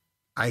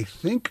 I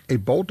think a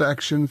bolt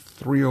action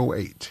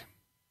 308.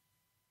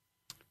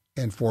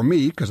 And for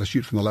me, because I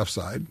shoot from the left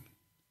side,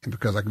 and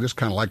because I just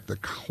kind of like the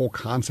whole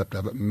concept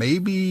of it,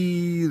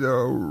 maybe the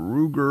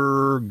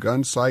Ruger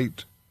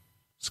Gunsight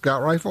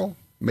Scout Rifle,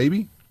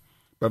 maybe.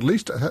 But at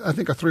least I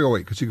think a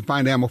 308, because you can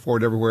find ammo for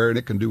it everywhere, and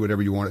it can do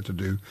whatever you want it to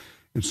do.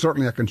 And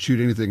certainly I can shoot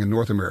anything in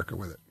North America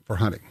with it for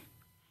hunting.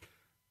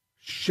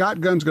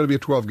 Shotgun's going to be a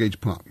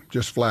 12-gauge pump,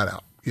 just flat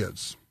out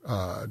is.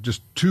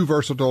 Just too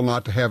versatile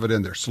not to have it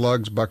in there.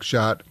 Slugs,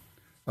 buckshot,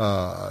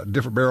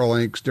 different barrel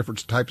lengths,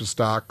 different types of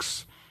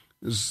stocks.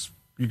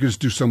 You can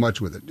just do so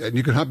much with it. And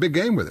you can hunt big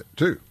game with it,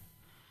 too.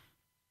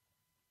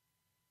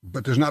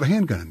 But there's not a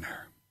handgun in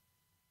there.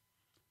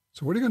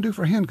 So what are you going to do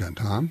for a handgun,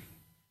 Tom?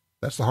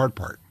 That's the hard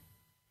part.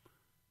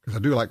 Because I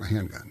do like my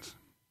handguns.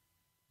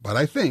 But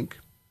I think,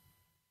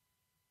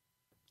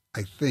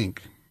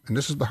 and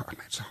this is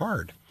it's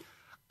hard.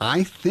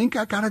 I think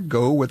I got to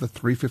go with a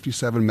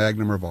 .357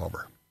 Magnum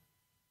revolver.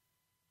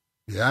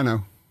 Yeah, I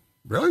know.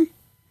 Really?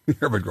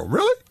 Everybody go,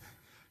 really?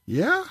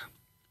 Yeah.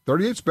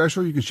 38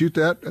 special, you can shoot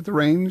that at the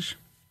range.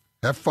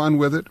 Have fun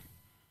with it.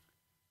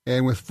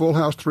 And with Full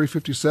House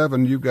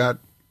 .357, you've got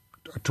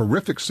a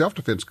terrific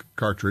self-defense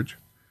cartridge.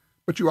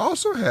 But you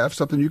also have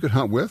something you could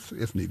hunt with,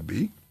 if need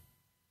be.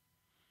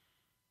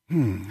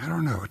 I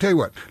don't know. I tell you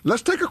what,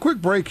 let's take a quick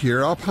break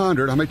here. I'll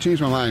ponder it. I may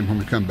change my mind when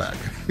we come back.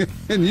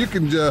 And you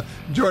can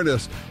join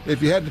us.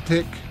 If you had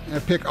to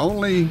pick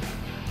only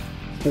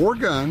 4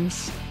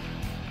 guns,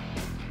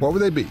 what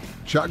would they be?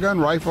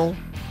 Shotgun, rifle,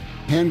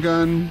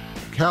 handgun,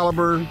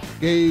 caliber,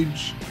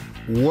 gauge.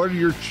 What are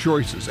your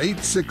choices?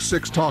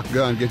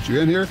 866-TALK-GUN gets you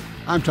in here.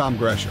 I'm Tom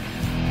Gresham.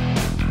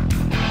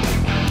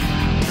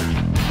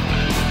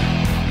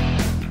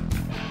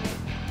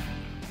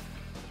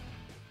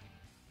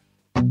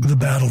 The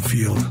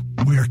battlefield,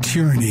 where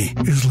tyranny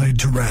is laid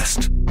to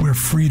rest, where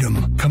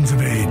freedom comes of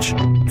age,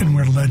 and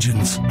where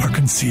legends are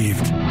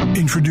conceived.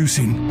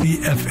 Introducing the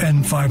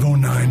FN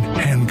 509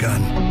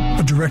 handgun,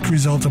 a direct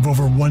result of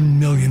over 1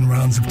 million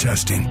rounds of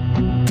testing,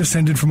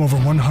 descended from over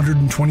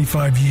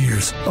 125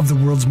 years of the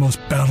world's most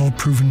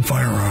battle-proven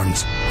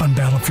firearms on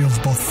battlefields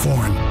both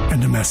foreign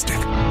and domestic.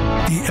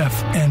 The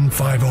FN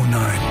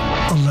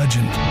 509, a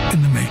legend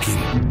in the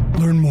making.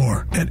 Learn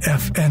more at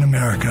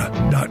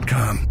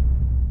fnamerica.com.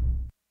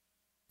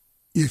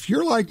 If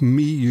you're like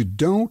me, you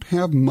don't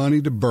have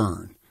money to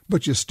burn,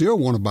 but you still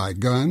want to buy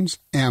guns,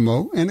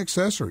 ammo, and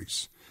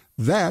accessories.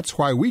 That's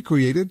why we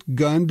created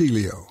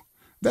GunDealio.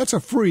 That's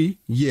a free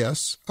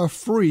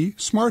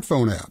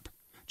smartphone app.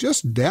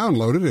 Just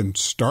download it and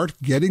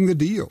start getting the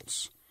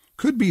deals.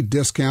 Could be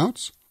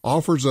discounts,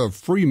 offers of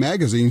free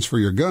magazines for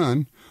your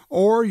gun,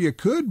 or you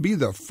could be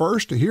the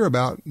first to hear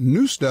about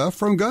new stuff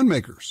from gun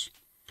makers.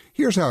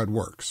 Here's how it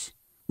works.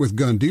 With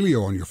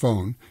GunDealio on your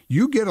phone,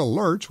 you get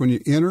alerts when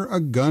you enter a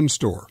gun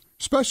store.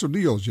 Special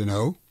deals, you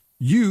know.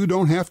 You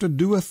don't have to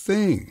do a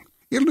thing.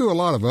 It'll do a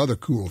lot of other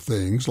cool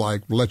things,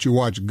 like let you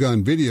watch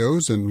gun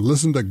videos and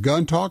listen to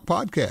Gun Talk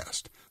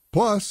podcast.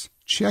 Plus,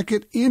 check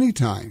it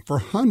anytime for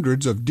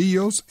hundreds of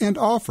deals and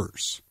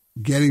offers.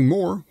 Getting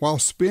more while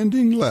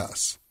spending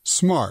less.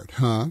 Smart,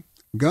 huh?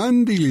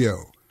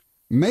 GunDealio.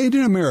 Made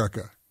in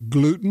America.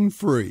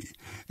 Gluten-free.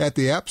 At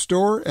the App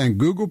Store and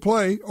Google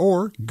Play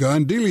or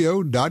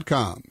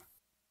GunDealio.com.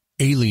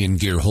 Alien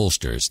Gear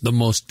Holsters, the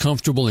most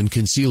comfortable and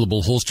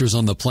concealable holsters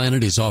on the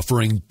planet, is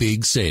offering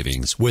big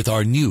savings with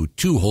our new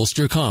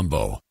 2-holster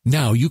combo.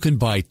 Now you can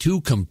buy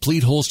 2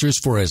 complete holsters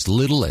for as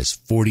little as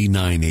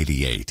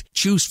 $49.88.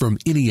 Choose from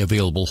any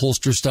available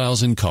holster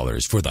styles and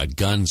colors for the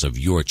guns of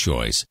your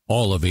choice.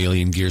 All of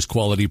Alien Gear's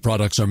quality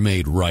products are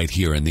made right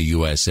here in the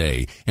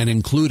USA and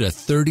include a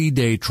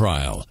 30-day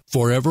trial,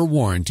 forever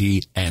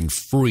warranty, and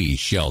free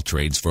shell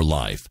trades for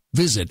life.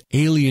 Visit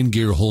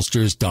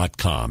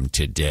aliengearholsters.com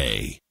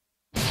today.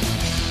 Did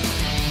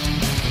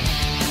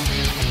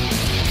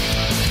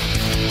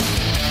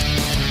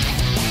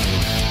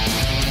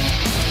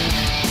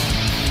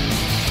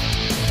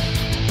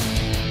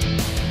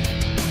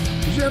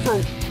you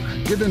ever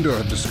get into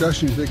a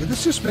discussion you think,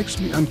 this just makes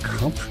me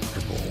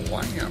uncomfortable?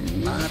 I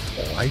am not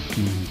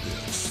liking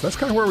this. That's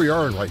kind of where we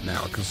are right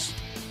now, because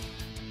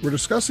we're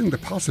discussing the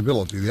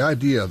possibility, the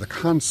idea, the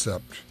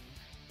concept,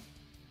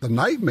 the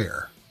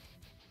nightmare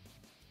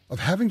of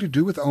having to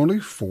do with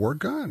only 4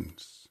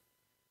 guns.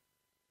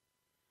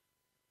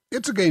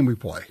 It's a game we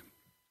play.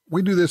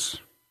 We do this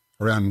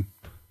around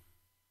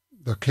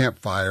the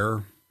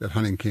campfire at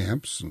hunting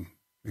camps and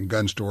in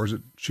gun stores at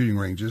shooting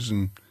ranges.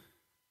 And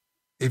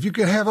if you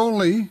could have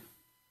only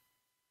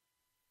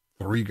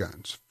 3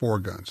 guns, 4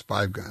 guns,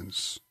 5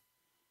 guns,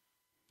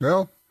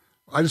 well,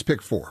 I just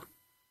picked 4.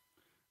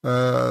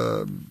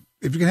 If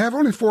you could have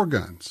only 4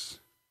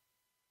 guns,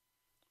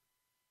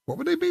 what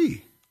would they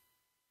be?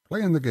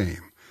 Playing the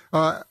game.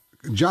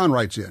 John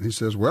writes in. He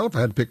says, well, if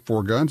I had to pick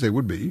 4 guns, they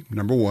would be,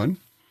 number 1,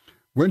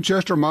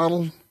 Winchester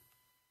Model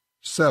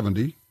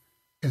 70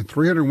 and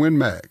 300 Win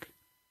Mag.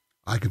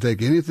 I can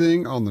take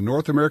anything on the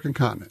North American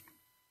continent.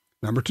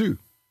 Number 2,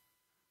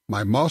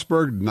 my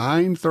Mossberg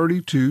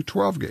 932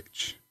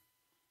 12-gauge.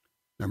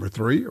 Number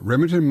 3,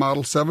 Remington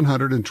Model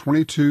 700 and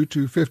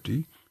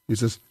 22-250. He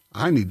says,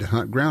 I need to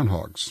hunt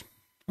groundhogs.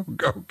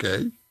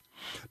 Okay.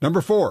 Number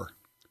 4,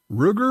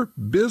 Ruger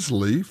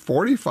Bisley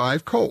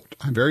 45 Colt.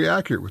 I'm very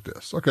accurate with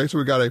this. Okay, so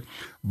we got a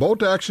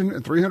bolt action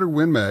and 300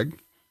 Win Mag,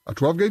 a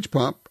 12-gauge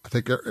pump. I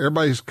think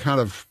everybody's kind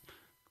of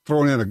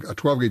throwing in a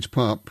 12-gauge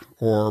pump,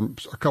 or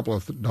a couple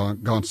of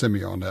gone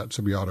semi on that,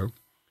 semi-auto.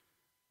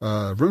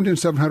 Remington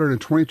 700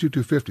 and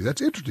 22-250.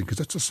 That's interesting because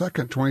that's the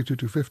second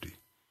 22-250.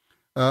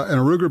 And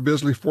a Ruger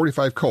Bisley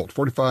 45 Colt.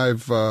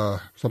 45,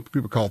 some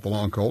people call it the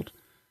long Colt.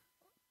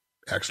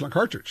 Excellent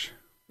cartridge.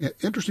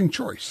 Interesting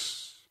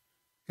choice.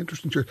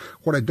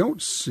 What I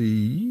don't see,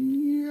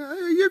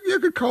 you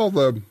could call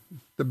the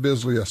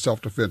Bisley a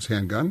self-defense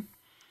handgun,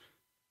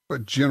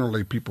 but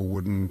generally people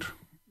wouldn't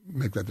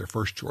make that their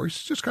first choice.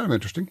 It's just kind of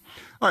interesting.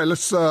 All right,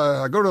 let's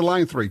go to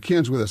line 3.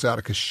 Ken's with us out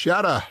of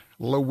Coshada,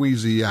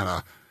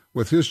 Louisiana,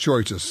 with his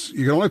choices.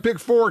 You can only pick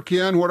 4,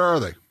 Ken. What are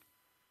they?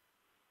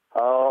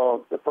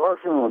 The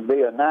first one would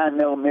be a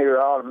 9mm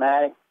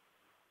automatic.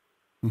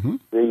 Mm-hmm.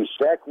 The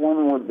second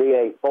one would be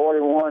a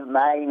 41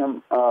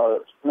 Magnum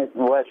Smith &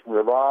 Wesson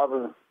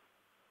revolver.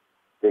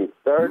 The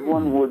third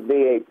one would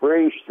be a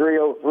British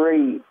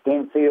 303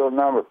 Enfield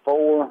number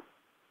 4.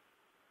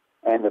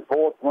 And the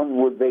fourth one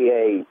would be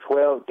a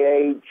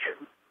 12-gauge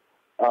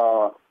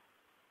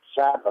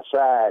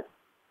side-by-side.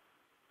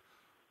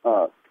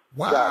 Wow.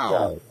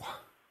 Shotgun.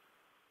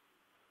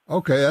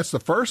 Okay, that's the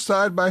first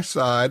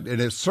side-by-side, and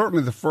it's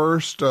certainly the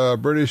first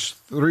British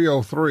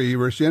 303,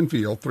 British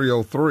Enfield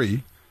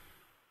 303.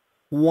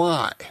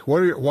 Why?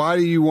 Why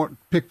do you want to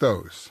pick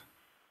those?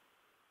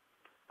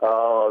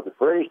 The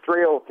British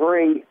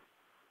 303,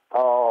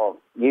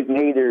 you can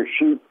either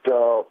shoot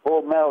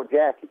full metal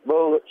jacket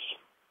bullets,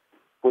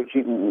 which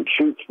you can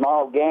shoot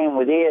small game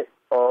with it,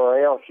 or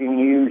else you can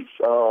use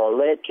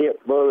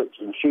lead-tipped bullets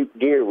and shoot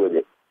deer with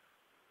it.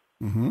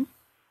 Mm-hmm.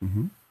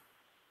 Mm-hmm.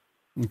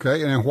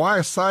 Okay, and why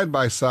a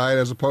side-by-side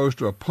as opposed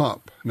to a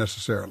pump,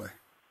 necessarily?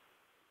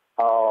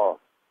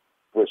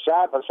 With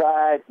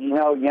side-by-side, you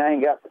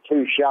ain't got the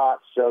 2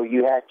 shots, so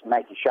you have to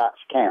make the shots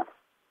count.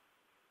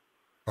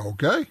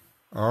 Okay.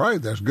 All right,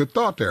 that's good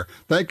thought there.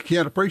 Thank you,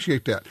 Ken.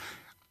 Appreciate that.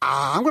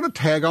 I'm going to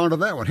tag on to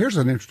that one. Here's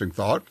an interesting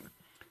thought.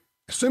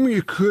 Assuming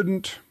you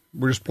couldn't,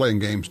 we're just playing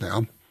games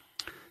now,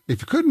 if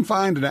you couldn't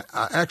find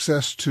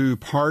access to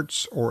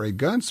parts or a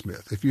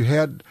gunsmith, if you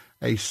had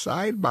a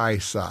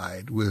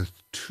side-by-side with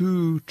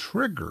 2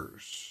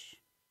 triggers,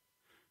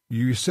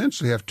 you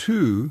essentially have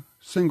 2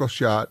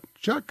 single-shot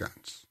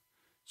shotguns.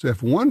 So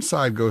if one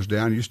side goes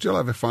down, you still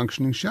have a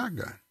functioning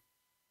shotgun.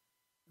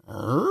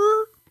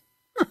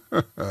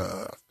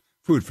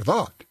 Food for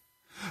thought.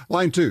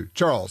 Line 2,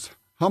 Charles,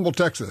 Humble,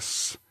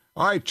 Texas.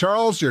 All right,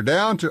 Charles, you're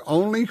down to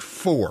only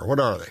 4. What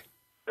are they?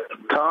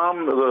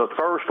 Tom, the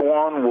first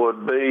one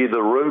would be the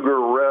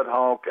Ruger Red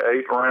Hawk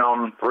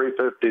 8-round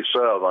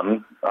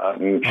 357. I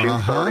can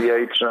shoot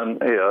 38s in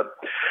it.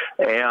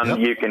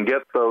 And you can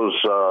get those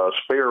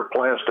spare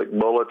plastic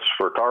bullets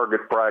for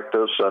target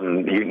practice,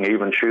 and you can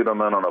even shoot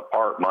them in an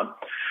apartment.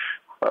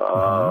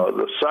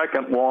 The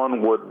second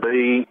one would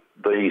be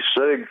the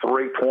SIG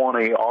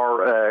 320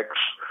 RX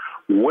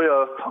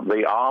with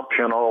the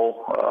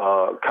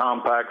optional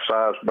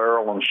compact-sized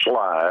barrel and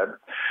slide.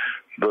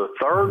 The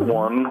third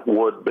one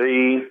would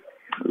be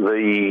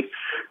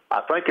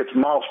I think it's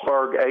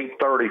Mossberg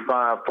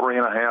 835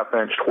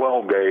 3.5-inch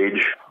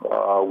 12-gauge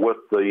with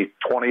the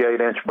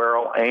 28-inch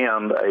barrel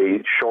and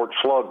a short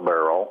slug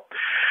barrel.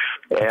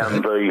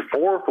 And the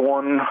fourth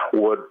one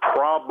would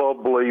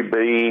probably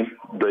be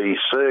the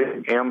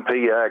SIG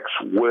MPX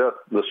with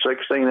the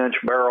 16-inch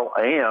barrel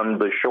and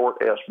the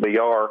short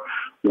SBR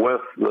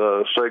with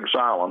the SIG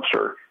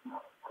silencer.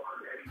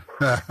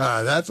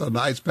 That's a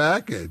nice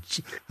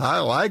package. I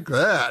like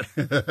that.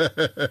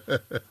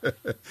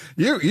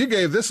 You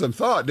gave this some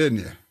thought, didn't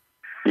you?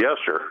 Yes,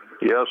 sir.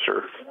 Yes,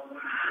 sir.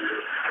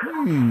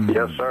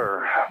 Yes,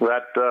 sir.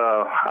 That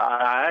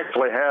I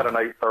actually had an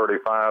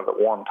 835 at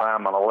one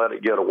time, and I let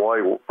it get away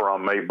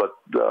from me. But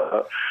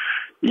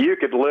you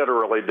could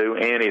literally do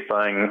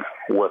anything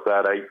with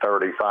that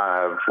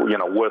 835,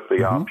 with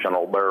the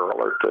optional barrel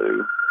or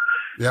 2.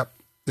 Yep.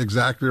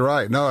 Exactly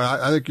right. No,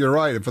 I think you're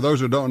right. And for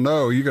those who don't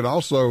know, you could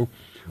also,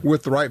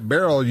 with the right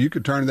barrel, you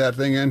could turn that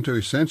thing into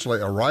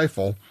essentially a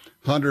rifle,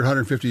 100,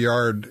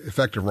 150-yard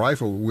effective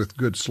rifle with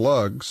good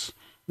slugs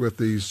with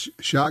these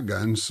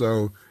shotguns.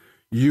 So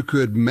you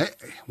could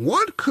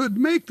one could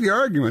make the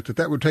argument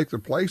that would take the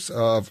place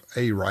of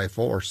a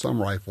rifle or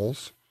some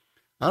rifles.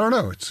 I don't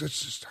know. It's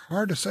just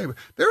hard to say. But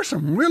there are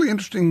some really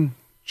interesting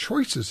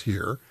choices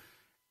here,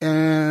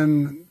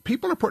 and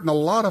people are putting a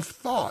lot of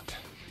thought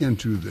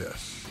into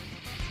this.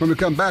 When we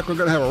come back, we're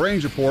going to have a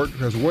range report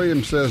because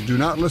William says, do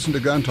not listen to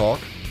gun talk.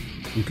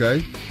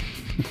 Okay?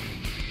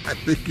 I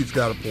think he's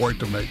got a point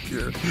to make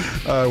here.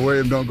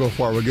 William, don't go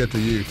far. We'll get to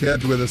you.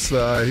 Ted's with us.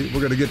 We're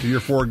going to get to your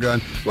 4 gun.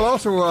 We'll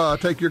also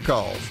take your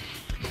calls.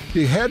 If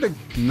you had to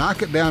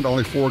knock it down to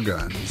only 4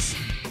 guns,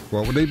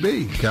 what would they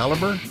be?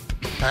 Caliber?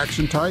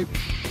 Action type?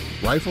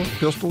 Rifle?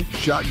 Pistol?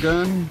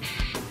 Shotgun?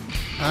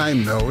 I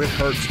know, it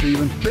hurts to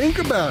even think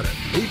about it.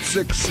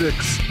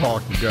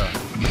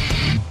 866-TALK-GUN.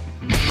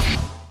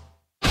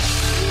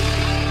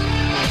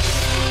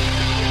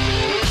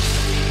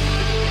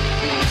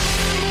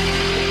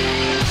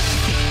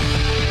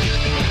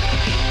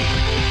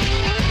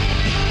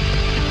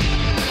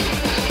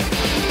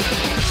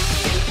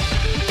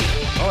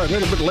 A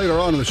little bit later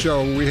on in the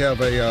show, we have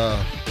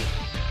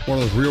one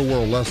of those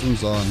real-world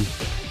lessons on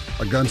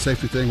a gun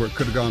safety thing where it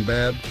could have gone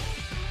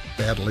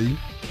badly,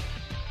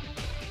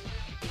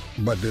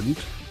 but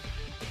didn't.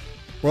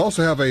 We'll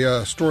also have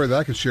a story that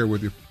I can share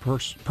with you,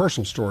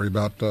 personal story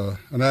about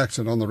an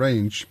accident on the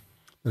range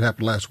that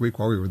happened last week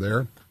while we were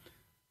there.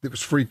 It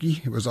was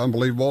freaky. It was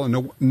unbelievable,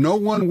 and no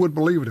one would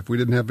believe it if we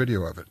didn't have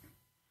video of it.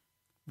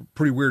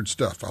 Pretty weird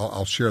stuff.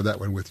 I'll share that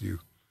one with you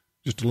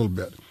just a little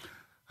bit.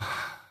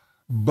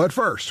 But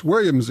first,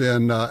 William's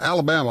in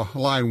Alabama,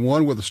 line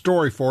 1, with a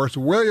story for us.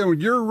 William,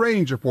 your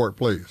range report,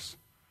 please.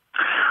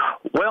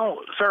 Well,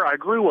 sir, I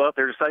grew up,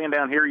 there's a saying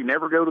down here, you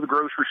never go to the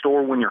grocery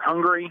store when you're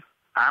hungry.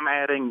 I'm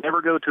adding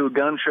never go to a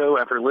gun show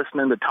after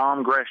listening to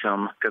Tom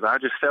Gresham, because I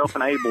just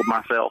self-enabled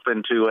myself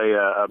into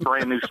a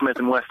brand new Smith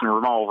 & Wesson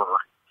revolver.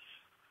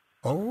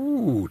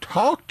 Oh,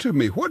 talk to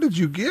me. What did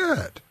you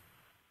get?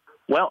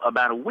 Well,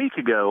 about a week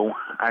ago,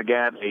 I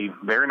got a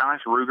very nice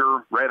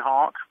Ruger Red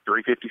Hawk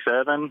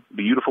 357,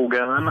 beautiful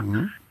gun.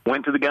 Mm-hmm.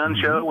 Went to the gun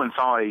show and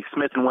saw a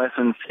Smith &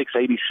 Wesson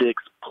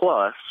 686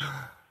 Plus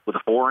with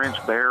a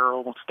 4-inch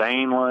barrel,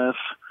 stainless.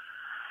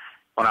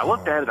 When I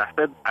looked at it,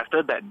 I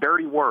said that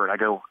dirty word. I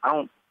go,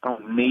 I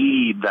don't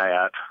need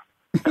that.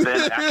 And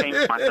then I came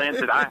to my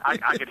senses. I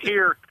could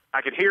hear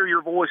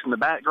your voice in the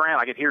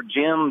background. I could hear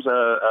Jim's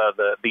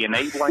the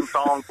enabling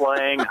song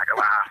playing. I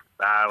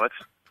go, let's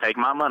take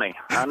my money.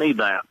 I need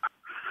that.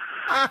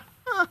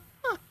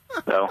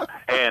 So,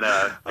 and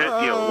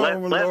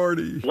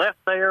left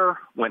there,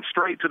 went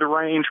straight to the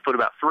range, put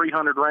about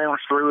 300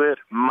 rounds through it.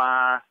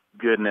 My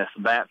goodness,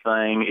 that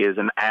thing is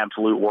an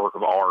absolute work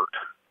of art.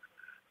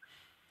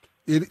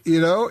 It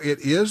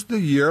is the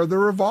year of the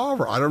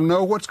revolver. I don't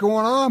know what's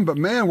going on, but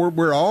man,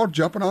 we're all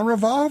jumping on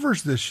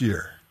revolvers this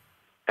year.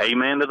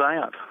 Amen to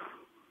that.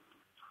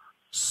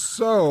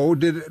 So,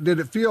 did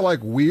it feel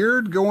like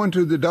weird going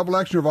to the double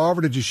action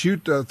revolver? Did you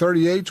shoot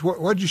 38s?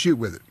 What did you shoot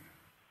with it?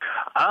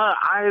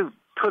 I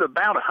put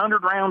about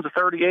 100 rounds of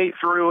 38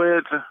 through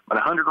it, about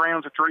 100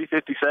 rounds of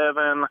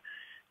 357,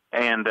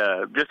 and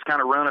just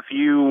kind of run a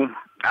few.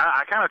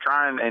 I kind of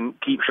try and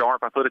keep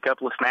sharp. I put a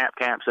couple of snap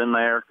caps in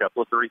there, a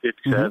couple of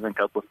 357, a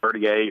couple of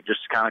 38,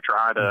 just to kind of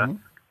try to.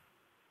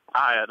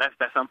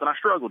 That's something I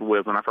struggled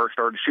with when I first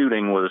started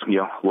shooting was,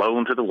 low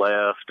and to the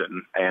left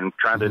and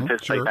trying to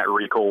anticipate that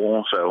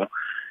recoil. So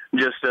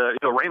just,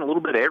 ran a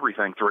little bit of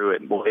everything through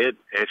it. Well, it's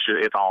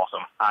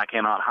awesome. I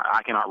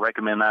cannot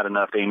recommend that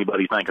enough to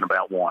anybody thinking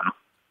about one.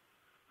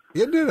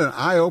 Isn't it an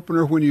eye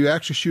opener when you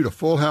actually shoot a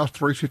full house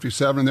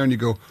 357 in there and you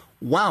go,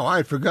 wow, I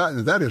had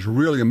forgotten that is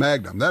really a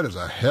Magnum. That is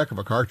a heck of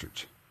a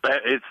cartridge.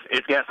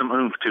 It's got some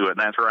oomph to it.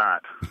 That's right.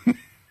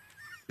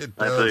 It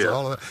does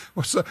all of that.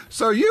 Well,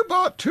 so you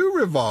bought 2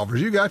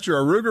 revolvers. You got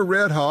your Ruger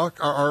Red Hawk,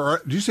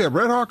 or did you say a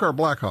Red Hawk or a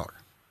Black Hawk?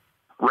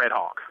 Red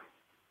Hawk.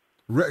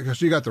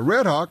 So you got the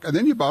Red Hawk, and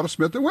then you bought a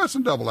Smith &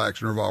 Wesson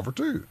double-action revolver,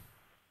 too.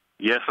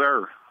 Yes,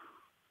 sir.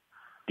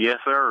 Yes,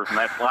 sir. And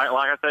that's like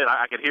I said,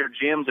 I could hear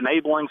Jim's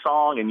enabling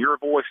song and your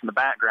voice in the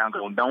background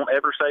going, don't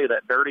ever say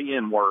that dirty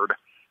N-word.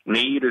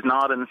 Need is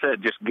not in the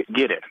set. Just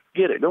get it.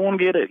 Get it. Go and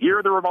get it.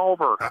 You're the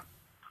revolver.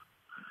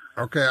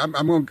 Okay, I'm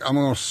going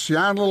to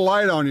shine a little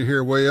light on you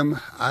here, William.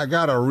 I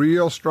got a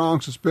real strong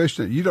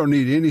suspicion that you don't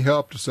need any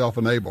help to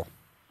self-enable.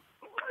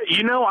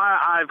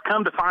 I've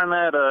come to find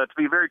that to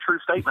be a very true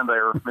statement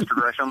there, Mr.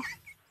 Gresham.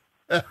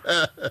 But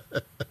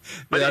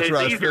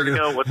it's easier to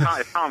go with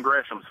it's Tom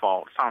Gresham's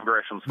fault. It's Tom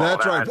Gresham's fault.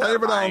 That's right.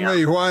 Blame it on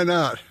me. Why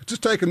not?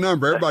 Just take a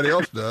number. Everybody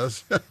else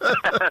does.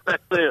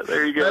 That's it.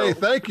 There you go. Hey,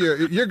 thank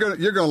you. You're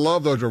gonna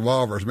love those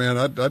revolvers, man.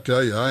 I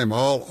tell you, I am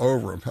all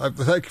over them.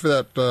 Thank you for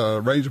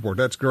that range report.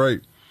 That's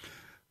great.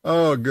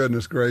 Oh,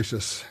 goodness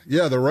gracious.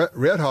 Yeah, the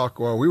Red Hawk,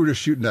 we were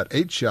just shooting that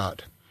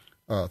 8-shot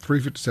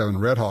 357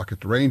 Red Hawk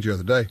at the range the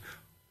other day.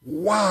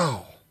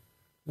 Wow.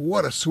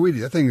 What a sweetie.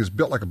 That thing is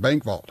built like a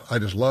bank vault. I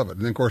just love it.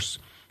 And then, of course,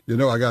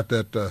 I got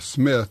that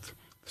Smith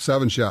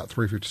 7-shot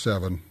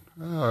 357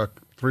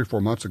 3 or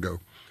 4 months ago,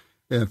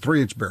 and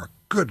 3-inch barrel.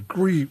 Good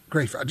grief.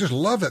 I just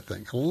love that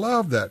thing. I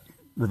love that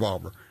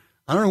revolver.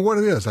 I don't know what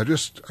it is. I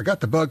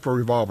got the bug for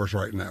revolvers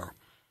right now.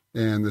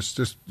 And it's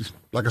just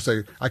like I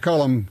say, I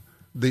call them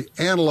the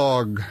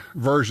analog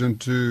version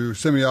to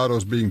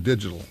semi-autos being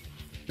digital.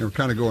 They were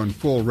kind of going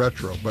full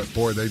retro, but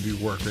boy, they do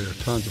work. They are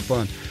tons of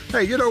fun.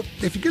 Hey,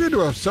 if you get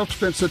into a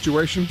self-defense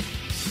situation,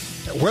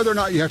 whether or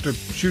not you have to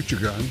shoot your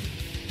gun,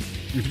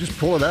 if you just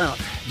pull it out,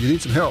 you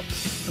need some help.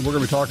 And we're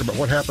going to be talking about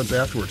what happens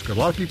afterwards, because a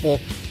lot of people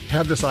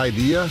have this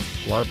idea.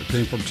 A lot of it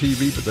came from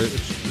TV, but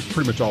it's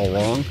pretty much all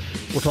wrong.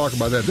 We'll talk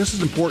about that. This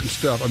is important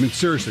stuff. I mean,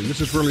 seriously, this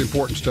is really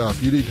important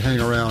stuff. You need to hang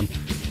around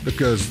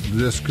because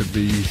this could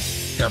be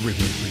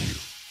everything for you.